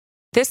children.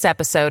 This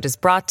episode is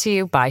brought to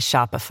you by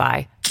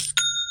Shopify.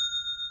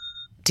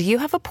 Do you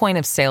have a point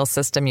of sale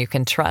system you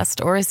can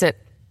trust, or is it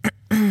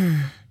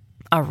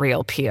a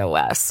real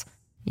POS?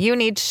 You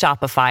need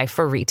Shopify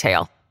for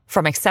retail.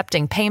 From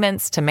accepting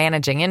payments to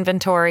managing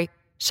inventory,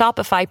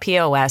 Shopify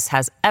POS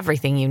has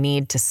everything you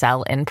need to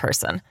sell in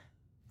person.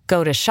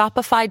 Go to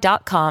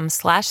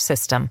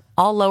shopify.com/system,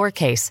 all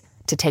lowercase,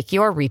 to take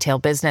your retail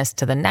business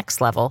to the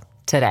next level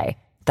today.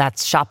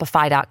 That's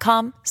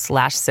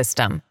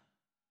shopify.com/system.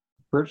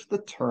 Where does the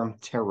term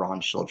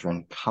Tehran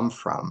children come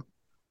from?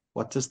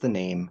 What does the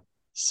name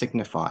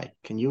signify?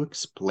 Can you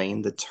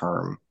explain the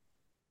term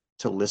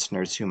to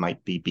listeners who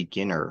might be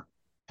beginner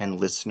and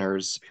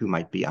listeners who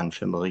might be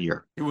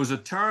unfamiliar? It was a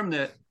term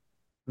that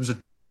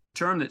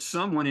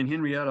someone in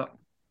Henrietta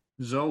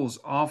Zoll's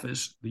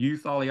office, the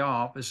Youth Aliyah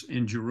office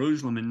in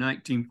Jerusalem in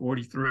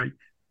 1943,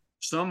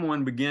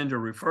 someone began to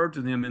refer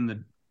to them in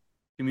the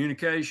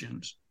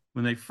communications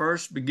when they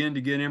first began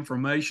to get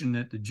information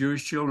that the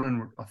Jewish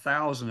children,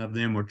 1,000 of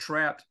them, were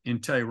trapped in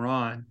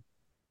Tehran,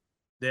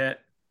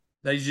 that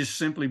they just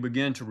simply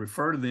began to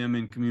refer to them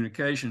in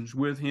communications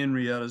with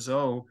Henrietta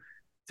Zoll,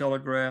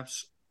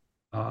 telegrams,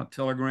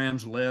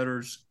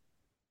 letters,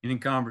 and in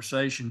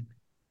conversation.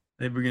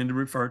 They began to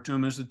refer to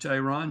them as the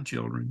Tehran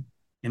children,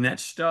 and that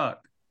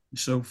stuck.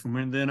 So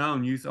from then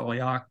on, Youth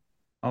Aliyah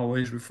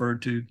always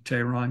referred to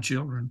Tehran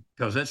children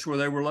because that's where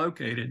they were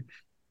located,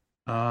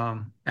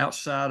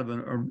 outside of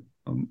an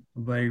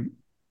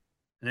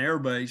air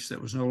base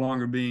that was no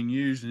longer being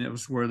used, and it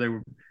was where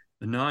the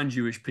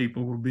non-Jewish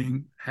people were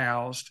being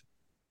housed.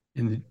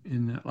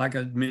 Like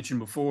I mentioned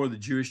before, the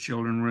Jewish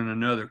children were in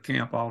another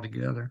camp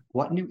altogether.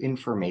 What new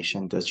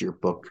information does your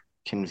book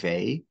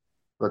convey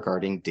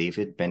regarding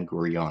David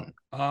Ben-Gurion?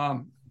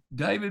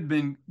 David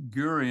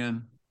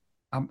Ben-Gurion,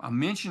 I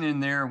mentioned in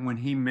there when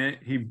he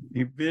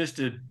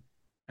visited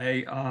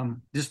a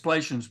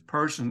displacement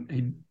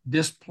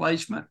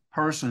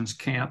persons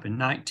camp in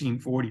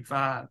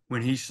 1945,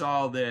 when he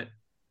saw that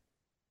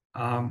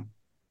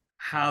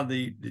how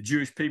the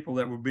Jewish people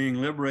that were being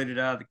liberated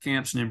out of the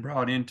camps and then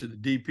brought into the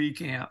DP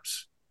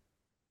camps,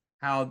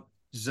 how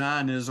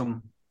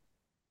Zionism,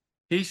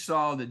 he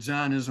saw that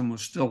Zionism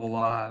was still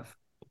alive.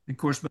 Of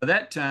course, by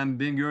that time,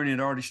 Ben-Gurion had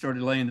already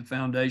started laying the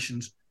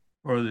foundations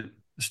for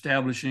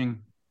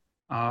establishing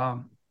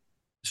the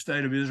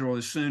state of Israel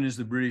as soon as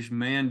the British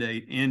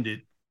mandate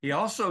ended. He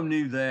also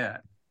knew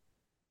that.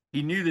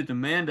 He knew that the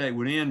mandate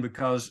would end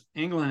because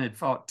England had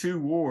fought 2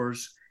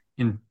 wars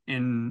in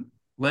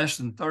less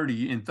than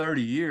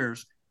 30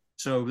 years.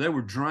 So they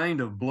were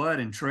drained of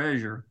blood and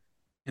treasure.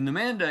 And the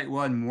mandate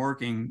wasn't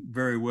working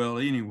very well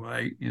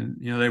anyway.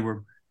 They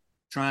were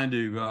trying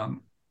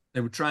to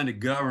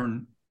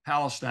govern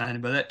Palestine.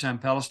 And by that time,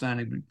 Palestine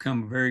had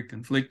become a very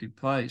conflicted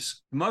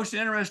place. The most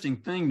interesting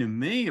thing to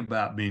me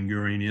about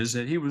Ben-Gurion is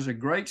that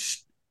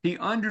he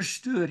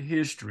understood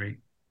history,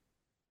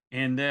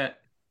 and that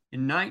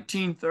in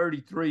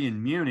 1933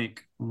 in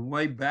Munich, on the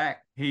way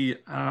back, he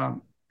at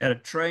a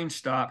train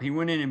stop, he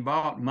went in and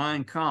bought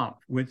Mein Kampf,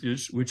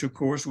 which of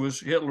course was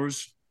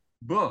Hitler's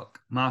book,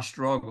 My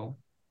Struggle.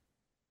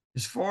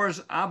 As far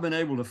as I've been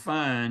able to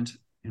find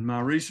in my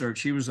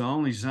research, he was the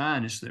only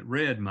Zionist that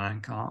read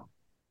Mein Kampf.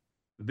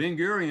 But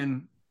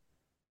Ben-Gurion,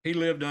 he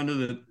lived under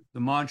the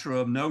mantra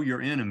of know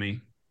your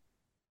enemy.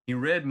 He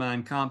read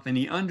Mein Kampf and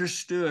he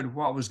understood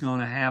what was going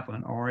to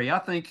happen. Or I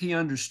think he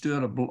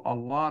understood a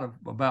lot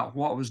about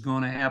what was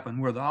going to happen,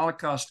 where the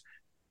Holocaust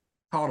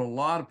caught a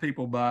lot of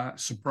people by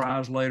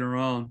surprise later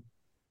on.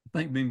 I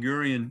think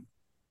Ben-Gurion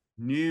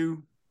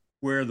knew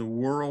where the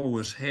world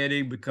was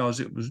heading because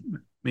it was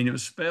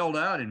spelled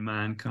out in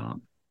Mein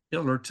Kampf.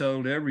 Hitler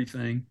told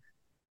everything.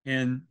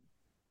 And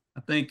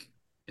I think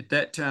at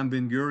that time,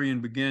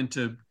 Ben-Gurion began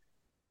to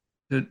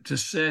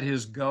set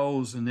his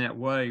goals in that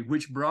way,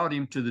 which brought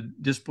him to the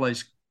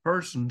displaced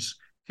persons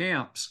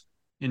camps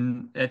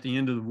at the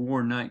end of the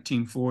war in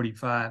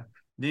 1945.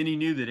 Then he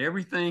knew that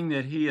everything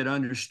that he had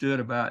understood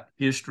about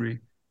history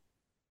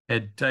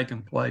had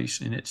taken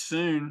place. And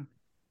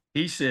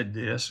he said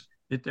this,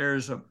 that there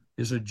is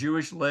a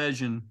Jewish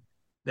legend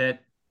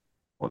that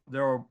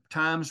there are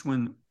times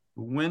when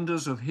the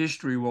windows of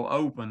history will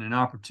open and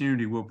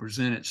opportunity will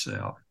present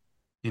itself.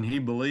 And he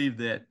believed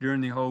that during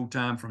the whole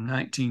time from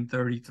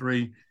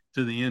 1933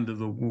 to the end of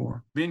the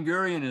war.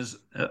 Ben-Gurion is,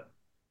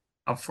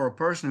 for a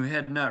person who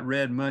had not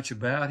read much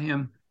about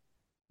him,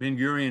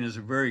 Ben-Gurion is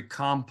a very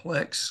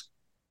complex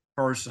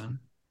person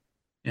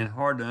and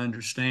hard to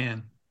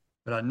understand.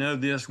 But I know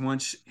this,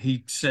 once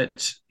he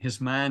sets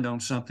his mind on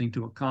something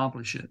to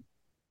accomplish it,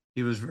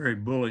 he was very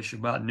bullish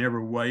about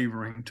never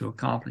wavering to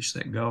accomplish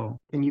that goal.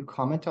 Can you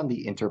comment on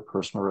the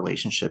interpersonal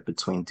relationship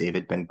between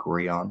David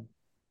Ben-Gurion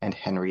and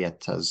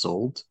Henrietta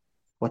Szold?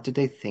 What did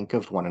they think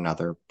of one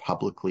another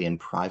publicly and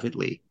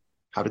privately?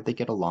 How did they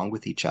get along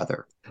with each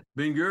other?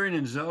 Ben-Gurion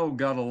and Szold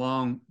got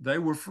along. They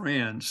were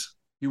friends.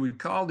 You would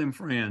call them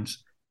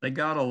friends. They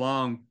got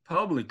along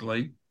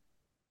publicly,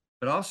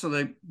 but also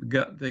they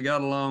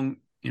got along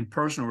in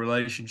personal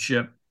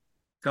relationship,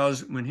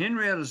 because when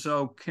Henrietta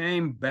Szold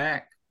came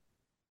back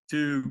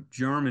to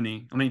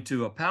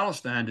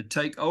Palestine to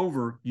take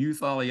over Youth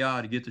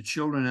Aliyah, to get the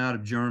children out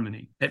of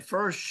Germany. At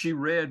first, she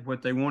read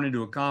what they wanted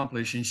to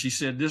accomplish, and she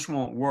said, this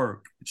won't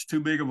work. It's too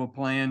big of a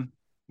plan.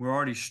 We're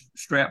already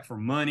strapped for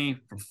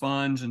money, for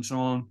funds, and so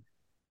on.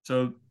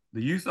 So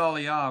the Youth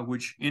Aliyah,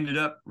 which ended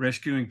up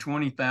rescuing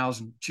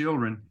 20,000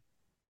 children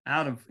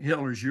out of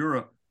Hitler's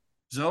Europe,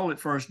 Szold at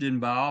first didn't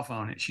buy off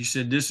on it. She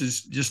said, this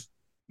is just,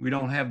 we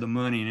don't have the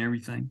money and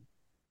everything.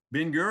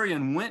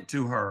 Ben-Gurion went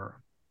to her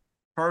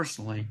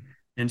personally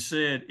and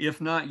said,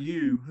 if not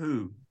you,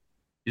 who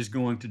is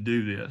going to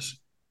do this?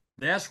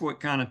 That's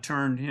what kind of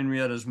turned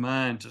Henrietta's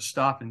mind to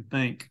stop and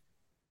think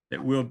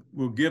that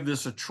we'll give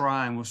this a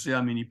try and we'll see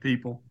how many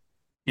people.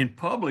 In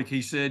public,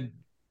 he said,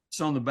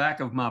 it's on the back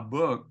of my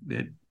book,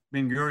 that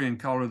Ben-Gurion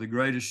called her the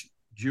greatest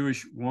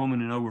Jewish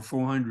woman in over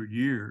 400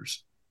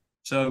 years.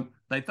 So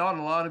they thought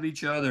a lot of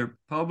each other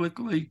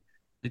publicly.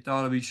 They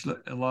thought of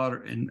a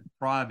lot in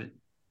private.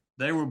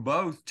 They were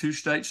both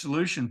two-state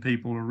solution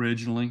people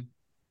originally,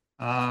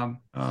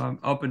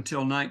 up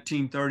until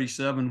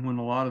 1937, when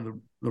a lot of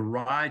the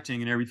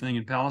rioting and everything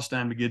in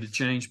Palestine began to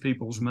change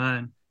people's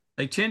mind.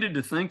 They tended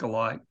to think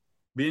alike.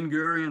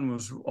 Ben-Gurion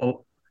was,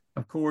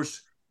 of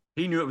course,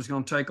 he knew it was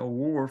going to take a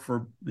war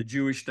for the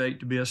Jewish state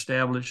to be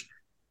established.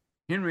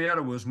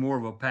 Henrietta was more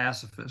of a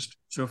pacifist.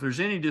 So if there's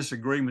any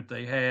disagreement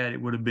they had,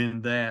 it would have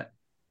been that.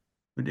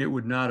 But it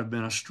would not have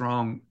been a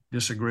strong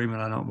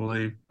disagreement, I don't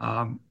believe.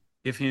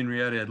 If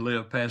Henrietta had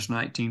lived past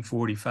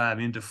 1945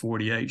 into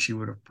 48, she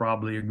would have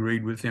probably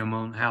agreed with him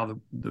on how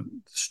the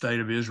state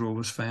of Israel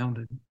was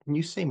founded. Can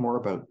you say more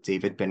about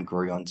David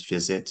Ben-Gurion's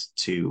visit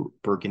to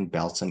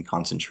Bergen-Belsen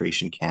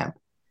concentration camp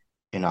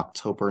in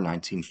October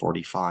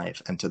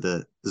 1945 and to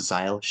the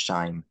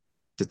Zeilsheim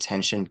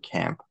detention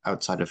camp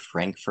outside of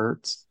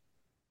Frankfurt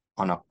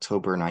on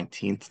October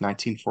 19th,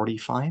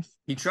 1945?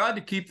 He tried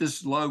to keep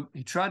this low.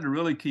 He tried to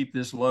really keep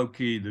this low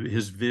key,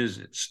 his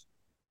visits,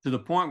 to the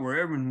point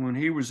where when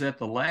he was at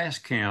the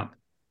last camp,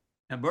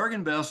 at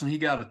Bergen-Belsen, he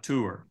got a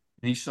tour.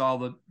 And he saw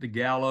the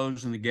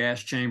gallows and the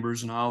gas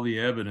chambers and all the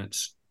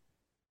evidence.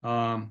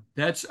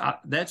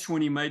 That's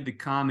when he made the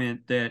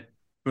comment that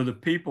for the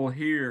people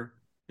here,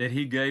 that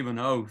he gave an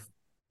oath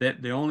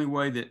that the only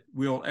way that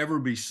we'll ever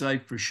be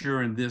safe for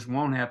sure and this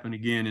won't happen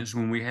again is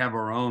when we have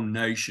our own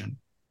nation.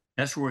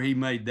 That's where he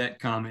made that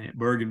comment at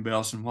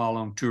Bergen-Belsen while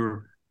on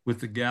tour with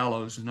the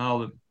gallows and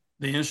all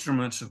the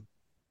instruments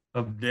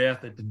of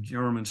death that the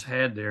Germans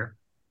had there.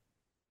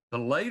 The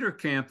later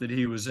camp that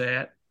he was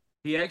at,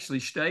 he actually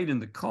stayed in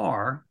the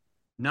car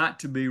not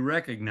to be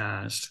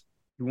recognized.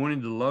 He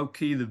wanted to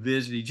low-key the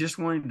visit. He just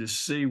wanted to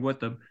see what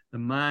the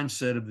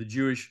mindset of the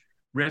Jewish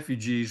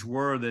refugees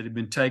were that had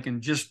been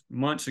taken just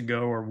months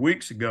ago or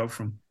weeks ago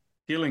from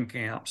killing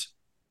camps,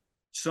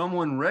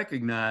 someone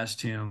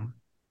recognized him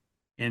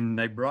and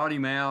they brought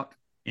him out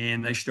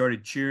and they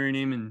started cheering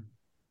him. And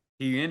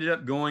he ended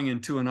up going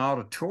into an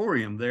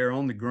auditorium there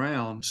on the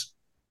grounds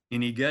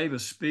and he gave a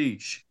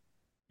speech.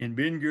 And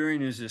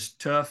Ben-Gurion is this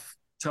tough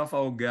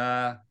old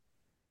guy,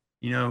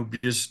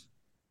 just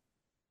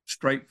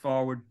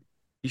straightforward.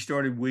 He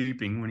started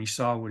weeping when he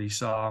saw what he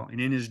saw. And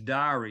in his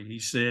diary, he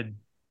said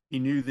he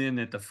knew then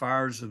that the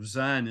fires of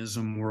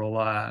Zionism were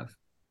alive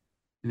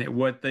and that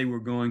what they were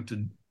going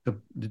to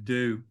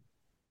do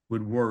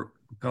would work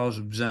because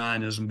of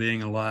Zionism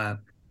being alive.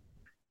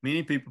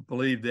 Many people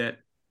believe that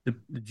the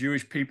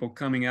Jewish people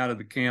coming out of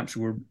the camps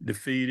were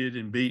defeated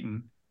and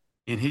beaten.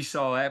 And he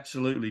saw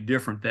absolutely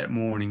different that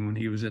morning when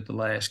he was at the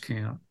last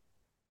camp.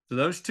 So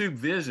those 2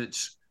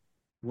 visits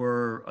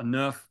were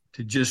enough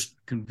to just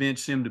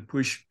convince him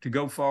to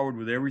go forward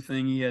with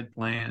everything he had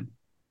planned.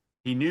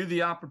 He knew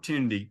the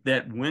opportunity,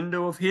 that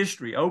window of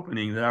history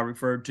opening that I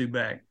referred to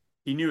back.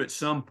 He knew at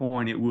some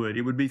point it would.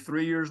 It would be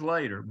 3 years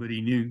later, but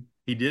he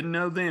didn't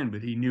know then,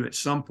 but he knew at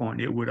some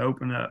point it would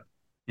open up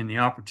and the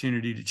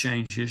opportunity to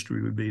change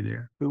history would be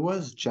there. Who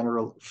was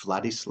General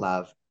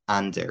Vladislav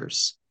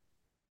Anders?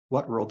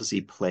 What role does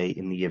he play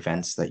in the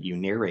events that you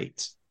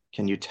narrate?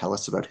 Can you tell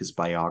us about his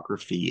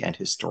biography and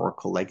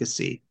historical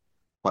legacy?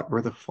 What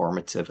were the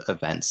formative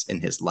events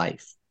in his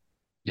life?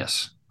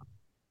 Yes.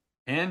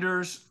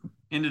 Anders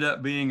ended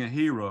up being a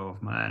hero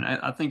of mine.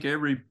 I think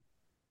every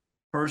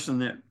person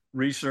that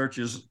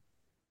researches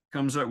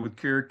comes up with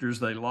characters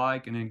they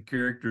like and then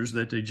characters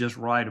that they just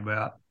write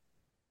about.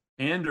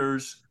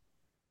 Anders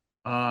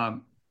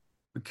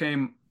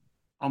became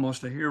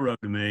almost a hero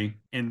to me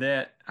in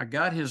that I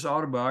got his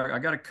autobiography. I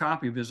got a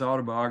copy of his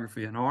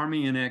autobiography, An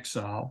Army in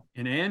Exile.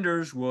 And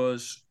Anders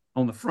was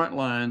on the front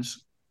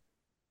lines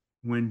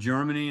when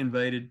Germany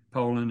invaded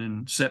Poland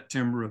in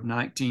September of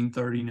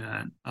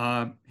 1939.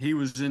 He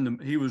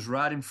was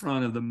right in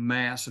front of the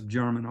massive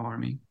German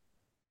army,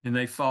 and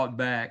they fought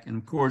back. And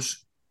of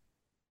course,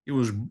 it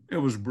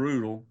was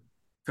brutal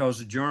because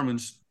the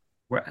Germans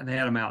they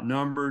had them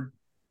outnumbered.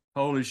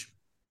 Polish,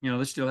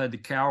 they still had the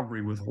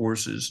cavalry with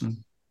horses, and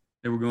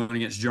they were going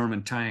against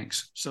German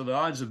tanks. So the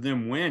odds of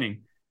them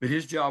winning, but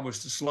his job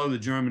was to slow the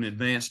German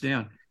advance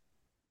down.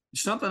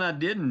 Something I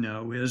didn't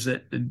know is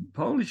that the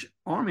Polish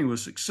army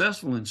was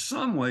successful in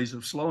some ways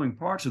of slowing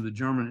parts of the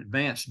German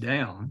advance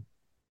down,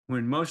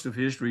 when most of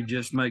history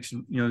just makes,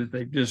 that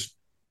they just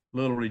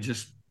literally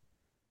just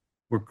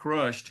were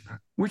crushed,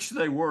 which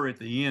they were at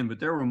the end. But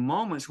there were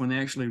moments when they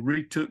actually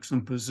retook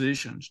some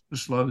positions to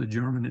slow the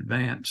German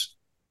advance.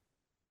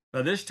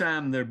 By this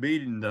time, they're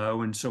beaten,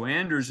 though, and so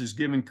Anders is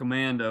given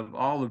command of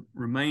all the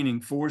remaining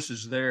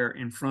forces there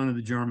in front of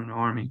the German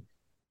army.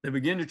 They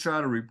begin to try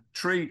to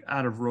retreat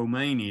out of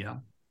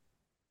Romania,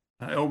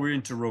 over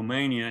into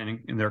Romania,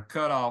 and they're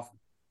cut off,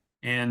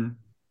 and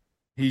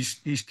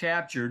he's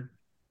captured,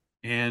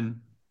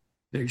 and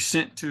they're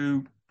sent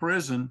to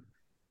prison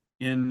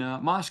in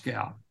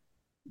Moscow,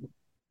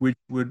 which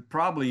would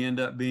probably end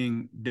up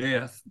being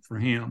death for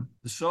him.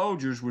 The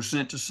soldiers were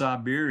sent to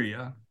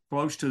Siberia,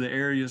 close to the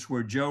areas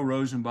where Joe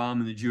Rosenbaum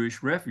and the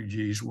Jewish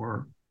refugees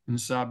were, in the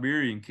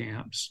Siberian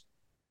camps.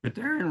 But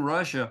there in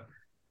Russia,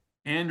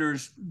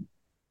 Anders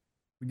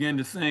began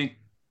to think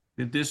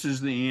that this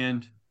is the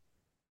end.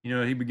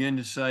 He began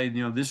to say,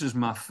 this is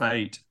my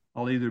fate.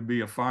 I'll either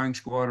be a firing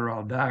squad or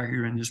I'll die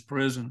here in this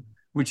prison,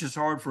 which is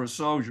hard for a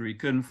soldier. He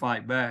couldn't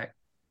fight back.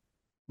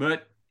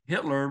 But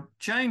Hitler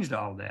changed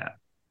all that.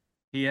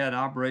 He had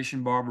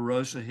Operation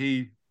Barbarossa.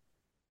 He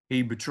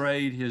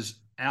betrayed his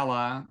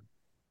ally,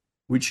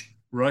 which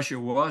Russia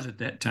was at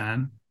that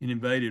time, and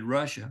invaded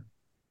Russia.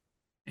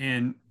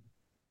 And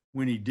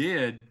when he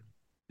did,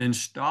 then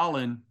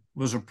Stalin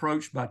was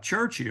approached by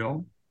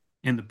Churchill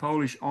and the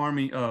Polish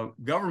army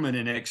government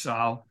in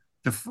exile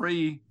to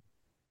free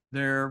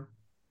their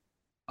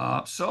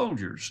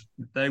soldiers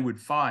that they would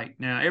fight.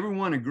 Now,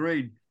 everyone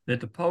agreed that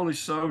the Polish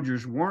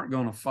soldiers weren't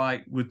going to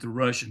fight with the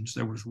Russians.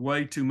 There was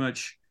way too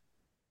much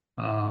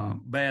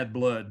bad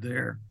blood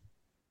there.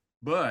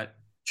 But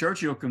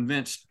Churchill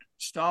convinced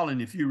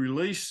Stalin, if you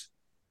release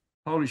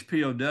Polish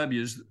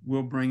POWs,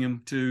 we'll bring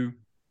them to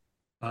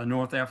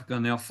North Africa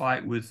and they'll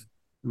fight with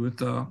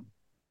the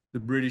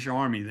British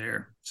army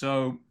there.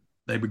 So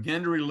they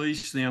began to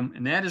release them,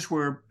 and that is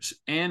where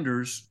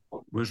Anders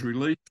was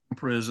released from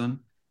prison.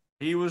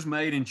 He was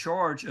made in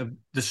charge of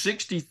the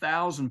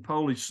 60,000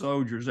 Polish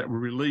soldiers that were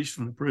released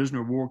from the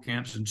prisoner of war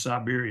camps in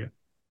Siberia.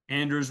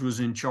 Anders was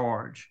in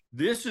charge.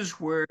 This is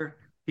where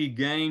he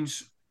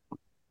gains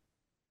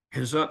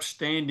his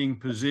upstanding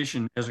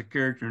position as a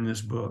character in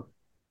this book.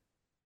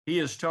 He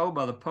is told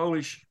by the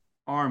Polish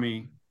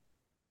army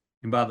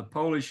and by the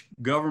Polish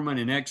government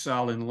in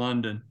exile in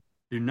London,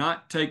 do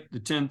not take the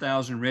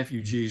 10,000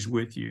 refugees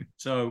with you.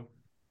 So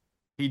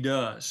he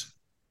does.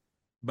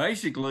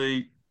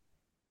 Basically,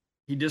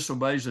 he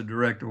disobeys a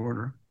direct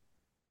order.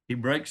 He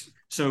breaks.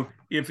 So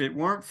if it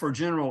weren't for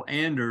General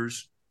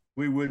Anders,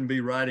 we wouldn't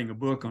be writing a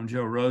book on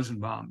Joe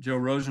Rosenbaum. Joe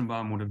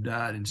Rosenbaum would have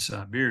died in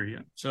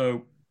Siberia.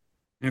 So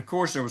And of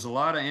course, there was a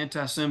lot of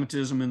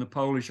anti-Semitism in the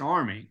Polish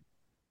army,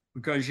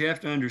 because you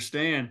have to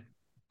understand,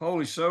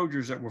 Polish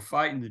soldiers that were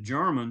fighting the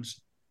Germans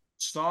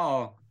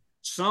saw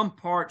some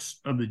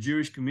parts of the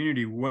Jewish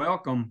community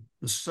welcome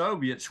the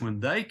Soviets when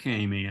they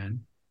came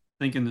in,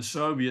 thinking the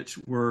Soviets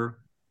were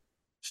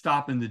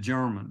stopping the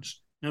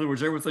Germans. In other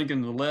words, they were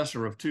thinking the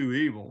lesser of two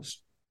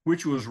evils,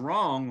 which was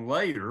wrong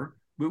later,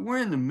 but we're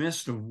in the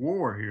midst of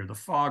war here, the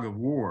fog of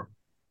war.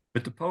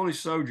 But the Polish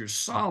soldiers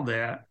saw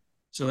that,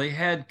 so they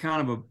had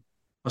kind of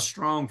a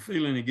strong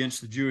feeling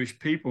against the Jewish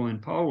people in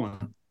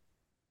Poland.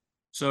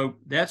 So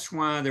that's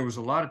why there was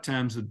a lot of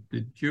times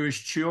the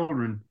Jewish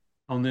children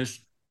on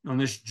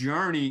this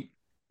journey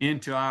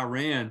into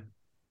Iran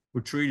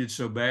were treated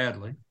so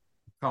badly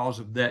because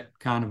of that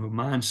kind of a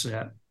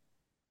mindset.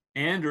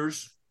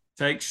 Anders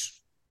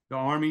takes the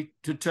army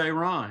to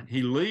Tehran.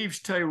 He leaves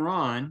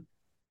Tehran.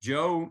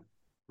 Joe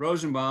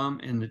Rosenbaum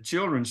and the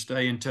children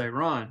stay in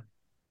Tehran.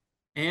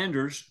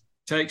 Anders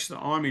takes the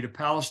army to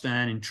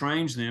Palestine and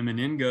trains them, and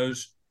then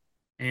goes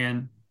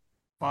and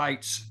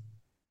fights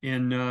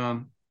in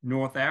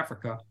North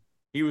Africa.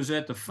 He was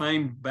at the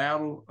famed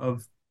Battle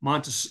of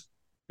Monte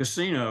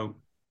Cassino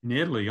in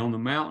Italy on the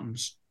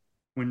mountains.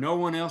 When no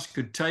one else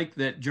could take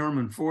that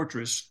German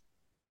fortress,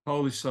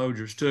 Polish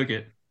soldiers took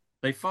it.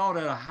 They fought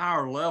at a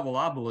higher level,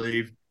 I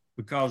believe,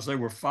 because they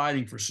were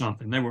fighting for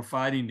something. They were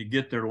fighting to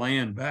get their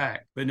land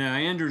back. But now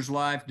Anders'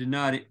 life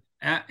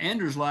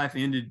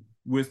ended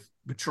with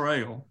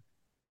betrayal,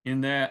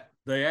 in that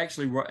they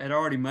actually had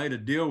already made a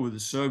deal with the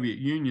Soviet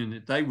Union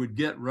that they would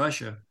get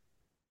Russia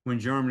when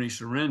Germany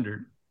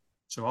surrendered.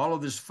 So all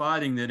of this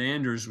fighting that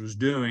Anders was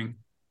doing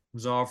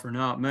was all for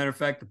naught. Matter of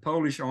fact, the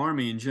Polish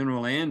army and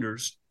General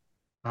Anders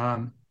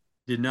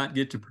did not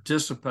get to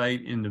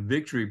participate in the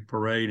victory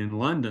parade in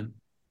London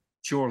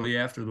shortly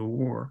after the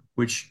war,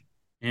 which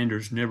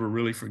Anders never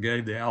really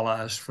forgave the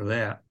Allies for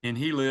that. And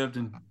he lived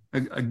in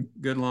a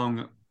good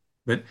long,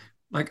 but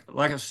like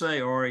I say,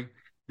 Ari,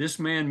 this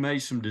man made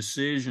some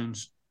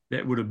decisions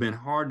that would have been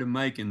hard to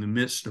make in the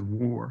midst of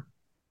war,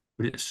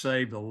 but it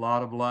saved a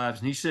lot of lives.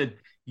 And he said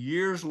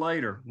years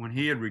later, when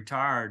he had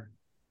retired,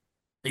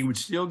 he would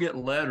still get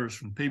letters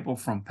from people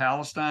from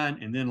Palestine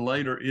and then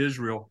later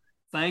Israel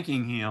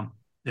thanking him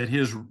that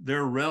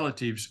their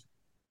relatives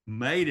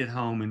made it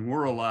home and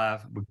were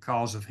alive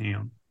because of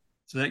him.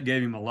 So that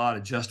gave him a lot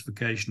of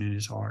justification in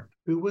his heart.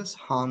 Who was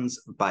Hans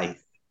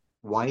Beith?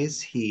 Why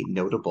is he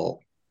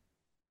notable?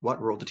 What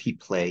role did he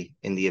play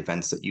in the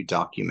events that you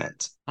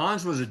document?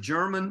 Hans was a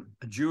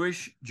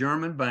Jewish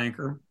German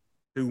banker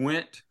who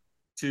went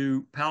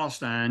to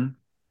Palestine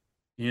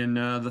in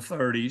the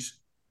 30s.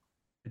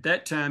 At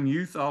that time,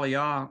 Youth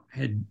Aliyah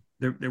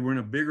they were in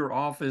a bigger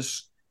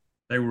office.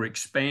 They were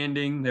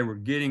expanding. They were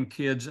getting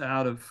kids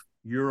out of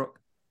Europe.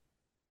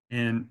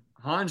 And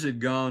Hans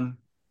had gone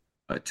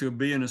to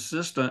be an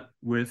assistant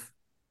with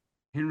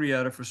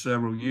Henrietta for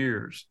several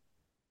years.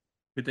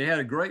 But they had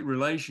a great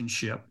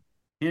relationship.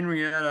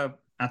 Henrietta,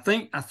 I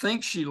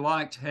think she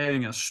liked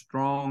having a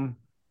strong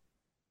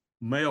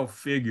male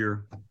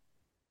figure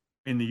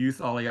in the Youth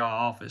Aliyah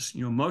office.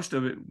 You know, most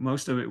of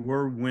it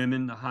were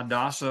women. The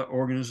Hadassah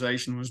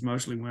organization was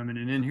mostly women.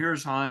 And then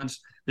here's Hans,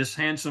 this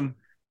handsome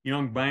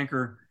young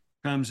banker,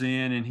 comes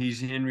in, and he's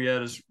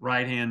Henrietta's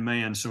right-hand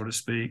man, so to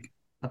speak.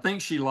 I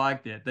think she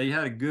liked that. They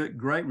had a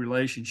great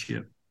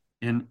relationship.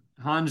 And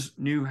Hans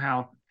knew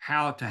how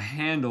to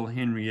handle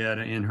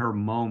Henrietta in her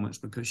moments,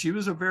 because she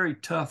was a very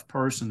tough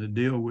person to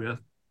deal with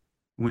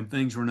when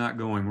things were not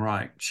going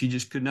right. She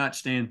just could not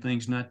stand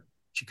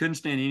she couldn't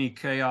stand any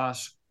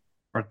chaos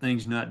or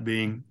things not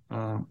being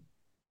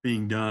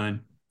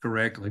done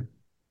correctly.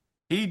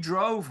 He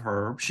drove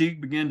her. She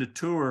began to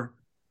tour.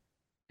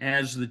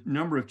 As the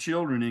number of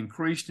children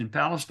increased in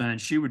Palestine,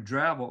 she would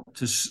travel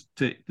to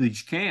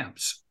these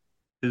camps,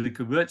 to the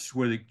kibbutz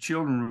where the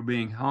children were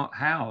being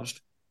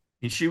housed,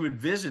 and she would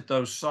visit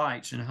those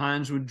sites, and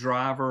Heinz would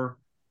drive her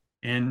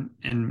and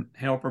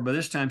help her. By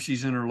this time,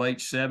 she's in her late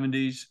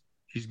 70s.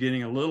 She's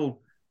getting a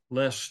little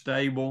less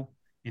stable,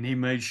 and he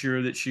made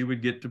sure that she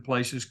would get to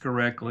places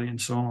correctly and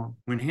so on.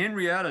 When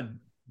Henrietta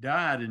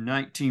died in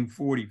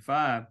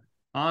 1945,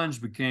 Hans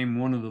became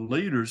one of the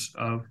leaders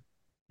of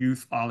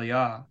Youth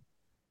Aliyah.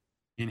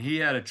 And he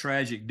had a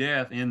tragic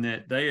death in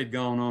that they had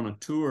gone on a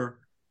tour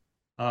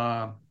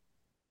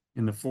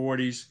in the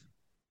 40s,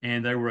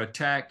 and they were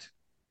attacked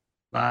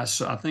by,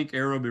 I think,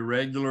 Arab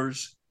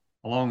irregulars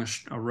along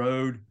a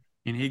road.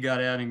 And he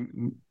got out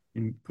and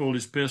pulled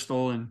his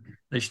pistol, and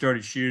they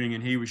started shooting,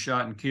 and he was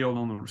shot and killed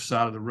on the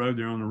side of the road.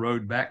 They're on the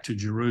road back to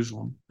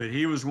Jerusalem. But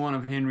he was one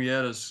of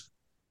Henrietta's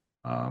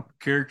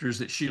characters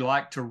that she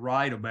liked to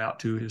write about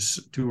to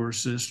her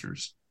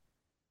sisters.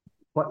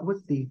 What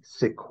was the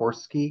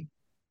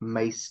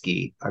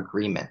Sikorsky-Maysky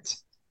agreement?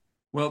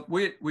 Well,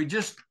 we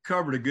just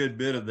covered a good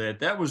bit of that.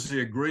 That was the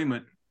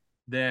agreement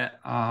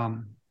that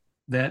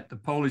that the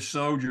Polish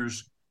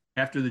soldiers,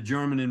 after the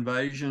German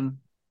invasion,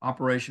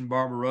 Operation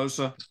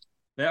Barbarossa,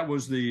 that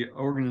was the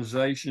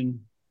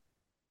organization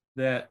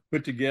that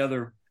put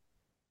together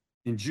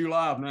in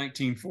July of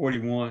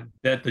 1941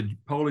 that the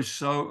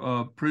Polish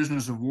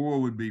prisoners of war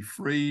would be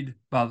freed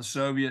by the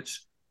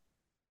Soviets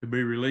to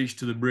be released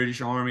to the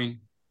British Army.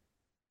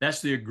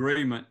 That's the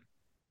agreement.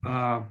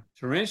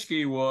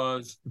 Kerensky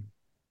was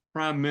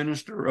Prime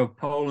Minister of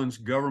Poland's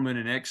government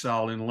in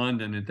exile in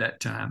London at that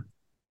time.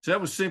 So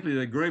that was simply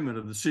the agreement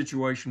of the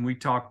situation we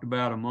talked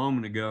about a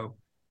moment ago,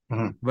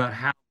 about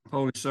how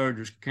Polish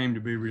soldiers came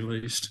to be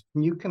released.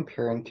 Can you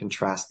compare and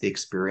contrast the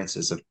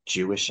experiences of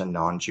Jewish and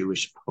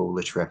non-Jewish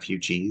Polish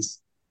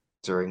refugees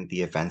during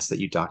the events that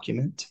you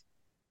document?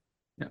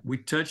 Yeah, we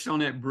touched on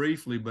that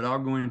briefly, but I'll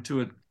go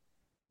into it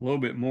a little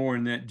bit more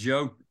in that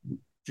Joe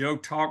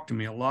talked to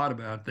me a lot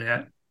about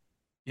that,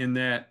 in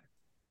that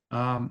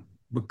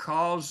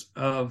because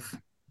of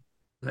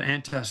the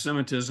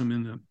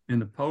anti-Semitism in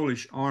the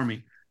Polish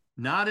army,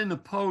 not in the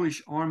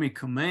Polish army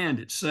command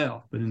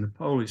itself, but in the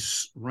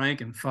Polish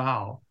rank and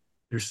file,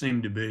 there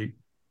seemed to be,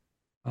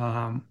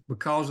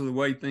 because of the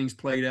way things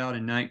played out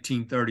in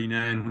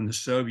 1939 when the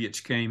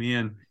Soviets came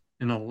in,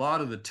 and a lot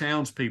of the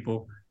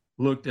townspeople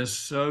looked at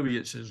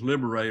Soviets as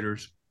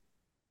liberators,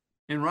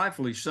 and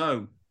rightfully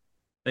so.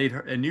 They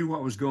knew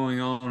what was going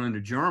on under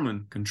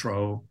German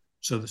control,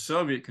 so the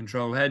Soviet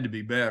control had to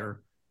be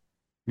better.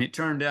 And it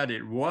turned out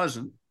it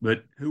wasn't,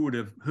 but who would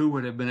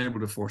have been able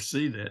to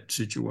foresee that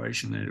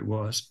situation that it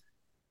was?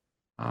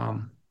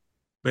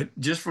 But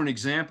just for an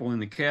example, in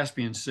the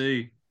Caspian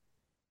Sea,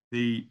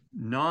 the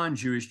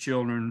non-Jewish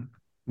children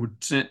were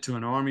sent to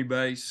an army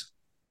base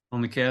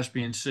on the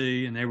Caspian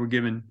Sea, and they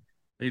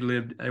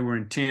were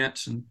in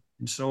tents and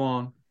so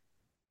on.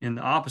 And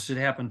the opposite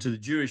happened to the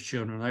Jewish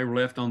children. They were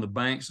left on the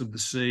banks of the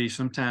sea,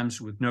 sometimes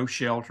with no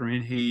shelter,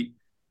 in heat,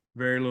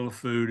 very little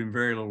food, and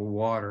very little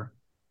water.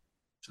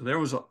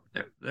 So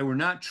they were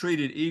not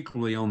treated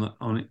equally on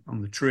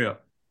the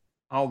trip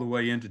all the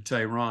way into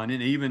Tehran,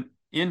 and even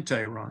in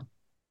Tehran.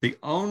 The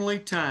only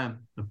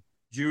time the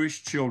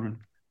Jewish children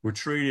were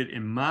treated,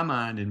 in my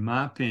mind, in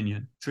my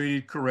opinion,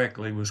 treated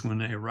correctly was when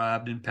they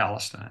arrived in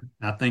Palestine.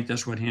 And I think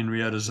that's what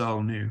Henrietta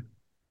Zoll knew,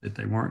 that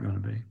they weren't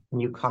going to be. Can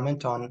you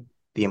comment on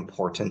the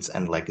importance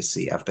and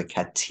legacy of the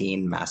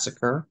Katyn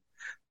massacre?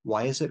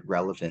 Why is it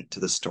relevant to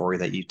the story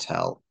that you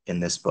tell in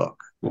this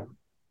book? Well,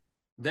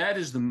 that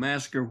is the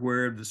massacre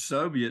where the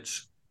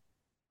Soviets,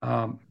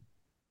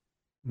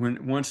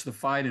 once the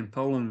fight in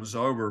Poland was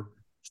over,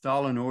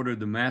 Stalin ordered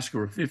the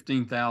massacre of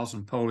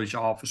 15,000 Polish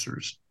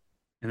officers,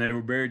 and they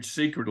were buried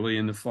secretly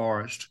in the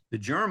forest. The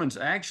Germans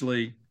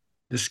actually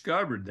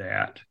discovered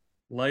that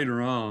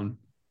later on,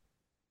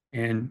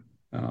 and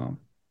the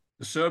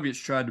Soviets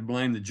tried to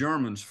blame the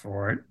Germans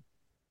for it.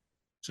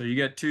 So you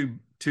got two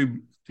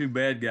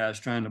bad guys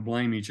trying to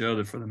blame each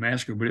other for the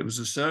massacre, but it was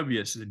the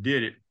Soviets that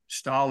did it,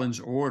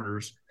 Stalin's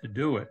orders to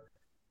do it.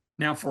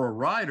 Now, for a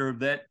writer,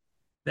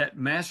 that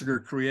massacre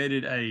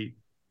created a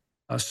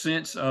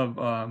sense of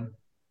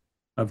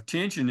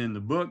tension in the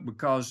book,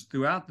 because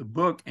throughout the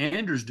book,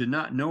 Anders did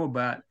not know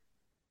about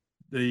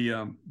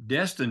the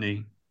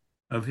destiny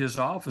of his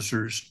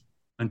officers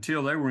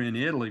until they were in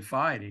Italy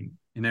fighting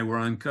and they were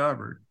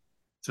uncovered.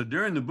 So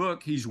during the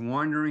book, he's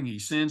wondering, he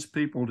sends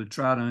people to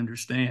try to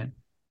understand.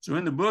 So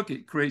in the book,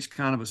 it creates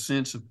kind of a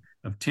sense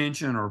of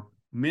tension or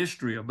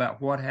mystery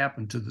about what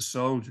happened to the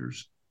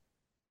soldiers.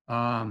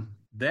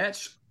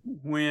 That's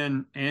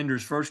when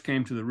Anders first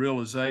came to the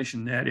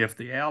realization that if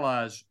the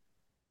Allies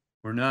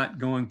were not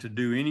going to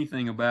do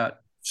anything about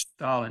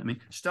Stalin, I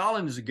mean,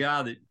 Stalin is a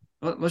guy that,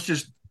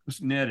 let's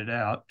net it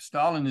out.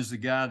 Stalin is the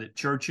guy that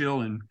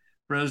Churchill and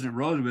President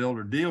Roosevelt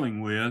are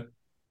dealing with.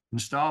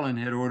 And Stalin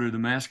had ordered the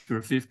massacre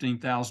of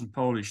 15,000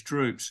 Polish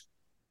troops,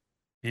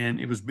 and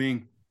it was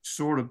being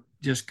sort of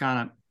just kind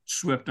of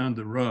swept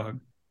under the rug.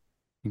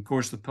 And of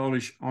course, the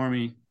Polish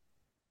army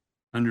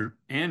under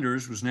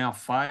Anders was now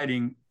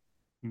fighting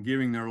and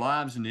giving their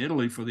lives in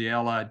Italy for the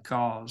Allied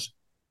cause.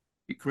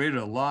 It created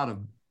a lot of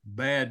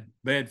bad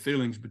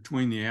feelings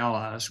between the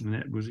Allies when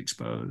it was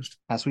exposed.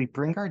 As we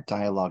bring our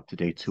dialogue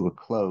today to a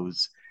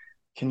close,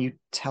 can you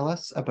tell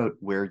us about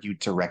where you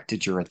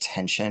directed your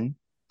attention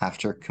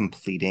after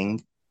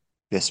completing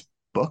this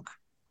book?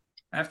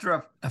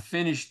 After I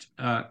finished,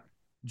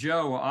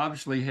 Joe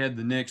obviously had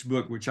the next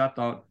book, which I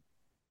thought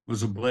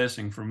was a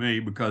blessing for me,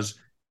 because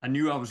I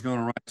knew I was going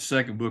to write the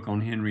second book on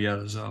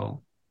Henrietta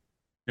Zoll.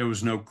 There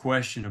was no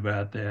question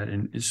about that.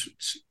 And it's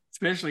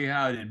especially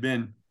how it had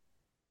been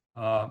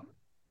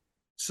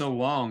so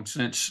long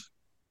since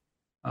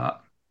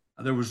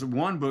there was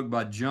one book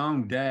by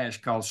Joan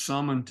Dash called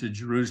Summoned to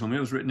Jerusalem. It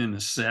was written in the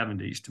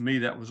 70s. To me,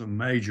 that was a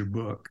major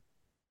book.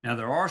 Now,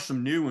 there are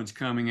some new ones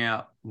coming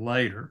out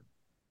later,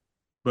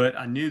 but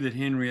I knew that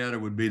Henrietta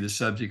would be the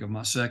subject of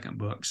my second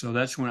book. So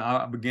that's when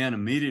I began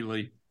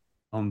immediately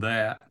on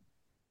that.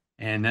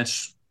 And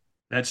that's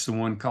the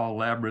one called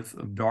Labyrinth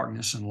of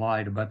Darkness and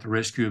Light, about the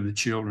rescue of the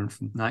children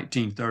from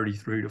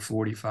 1933 to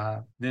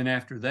 45. Then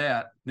after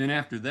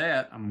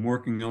that, I'm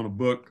working on a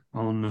book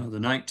on the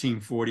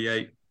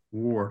 1948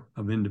 War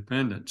of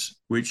Independence,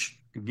 which,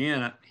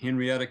 again,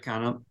 Henrietta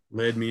kind of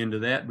led me into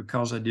that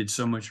because I did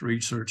so much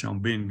research on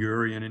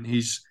Ben-Gurion, and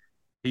he's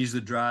the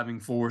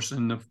driving force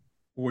in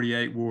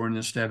 48 war and the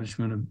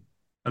establishment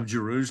of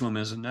Jerusalem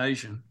as a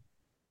nation.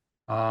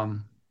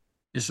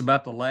 It's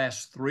about the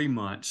last 3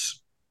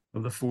 months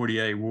of the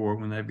 48 war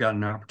when they've got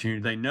an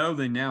opportunity. They know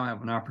they now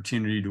have an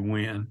opportunity to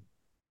win.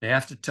 They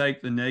have to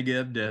take the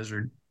Negev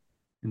Desert,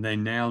 and they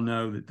now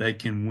know that they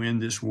can win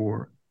this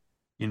war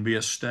and be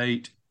a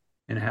state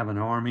and have an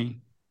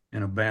army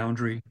and a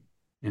boundary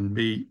and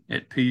be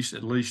at peace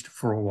at least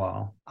for a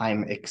while.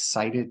 I'm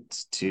excited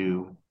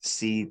to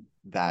see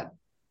that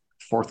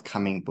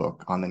forthcoming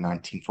book on the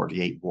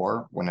 1948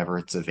 war whenever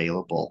it's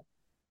available,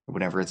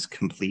 whenever it's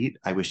complete.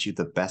 I wish you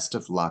the best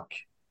of luck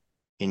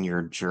in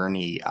your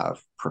journey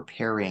of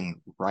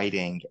preparing,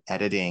 writing,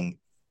 editing,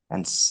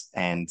 and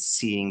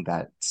seeing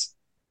that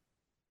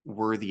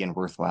worthy and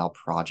worthwhile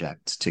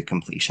project to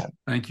completion.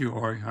 Thank you,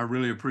 Ari. I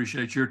really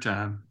appreciate your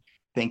time.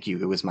 Thank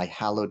you. It was my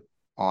hallowed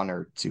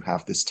honor to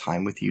have this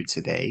time with you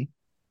today.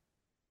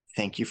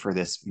 Thank you for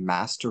this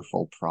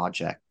masterful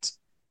project.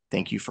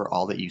 Thank you for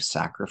all that you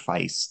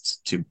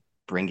sacrificed to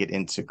bring it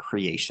into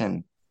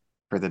creation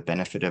for the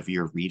benefit of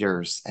your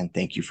readers. And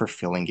thank you for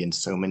filling in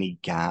so many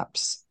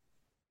gaps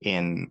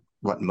in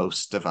what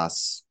most of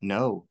us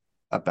know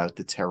about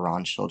the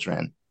Tehran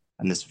children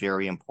and this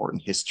very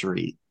important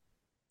history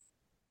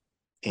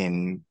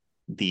in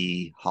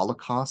the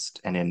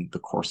Holocaust and in the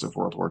course of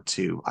World War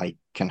II. I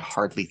can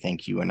hardly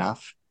thank you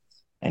enough,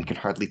 and can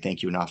hardly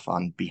thank you enough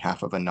on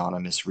behalf of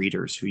anonymous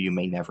readers who you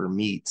may never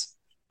meet,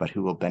 but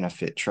who will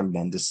benefit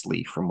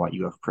tremendously from what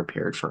you have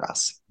prepared for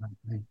us.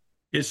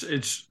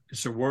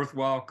 It's a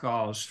worthwhile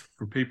cause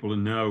for people to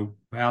know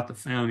about the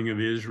founding of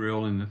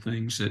Israel and the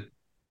things that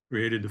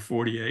created the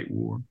 48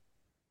 war.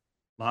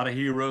 A lot of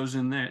heroes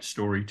in that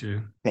story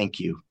too. Thank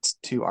you.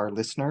 To our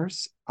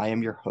listeners, I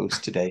am your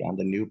host today on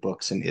the New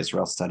Books in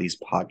Israel Studies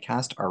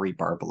podcast, Ari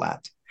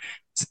Barbalat.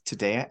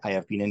 Today, I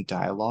have been in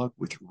dialogue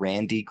with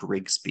Randy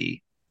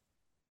Grigsby.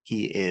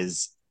 He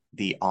is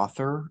the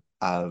author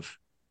of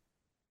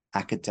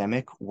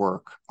academic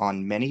work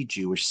on many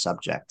Jewish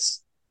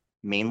subjects,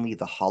 mainly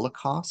the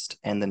Holocaust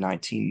and the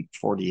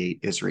 1948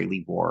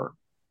 Israeli War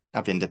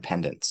of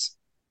Independence.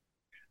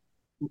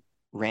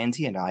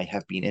 Randy and I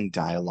have been in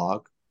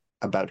dialogue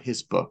about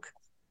his book,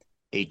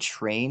 A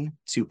Train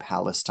to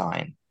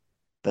Palestine,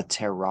 The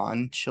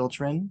Tehran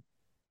Children,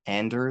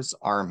 Anders'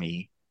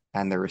 Army,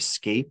 and Their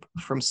Escape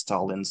from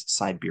Stalin's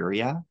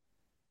Siberia,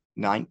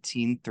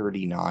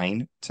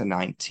 1939 to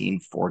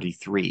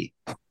 1943,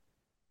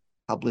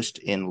 published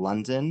in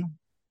London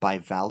by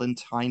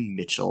Vallentine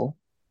Mitchell,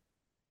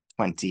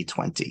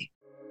 2020.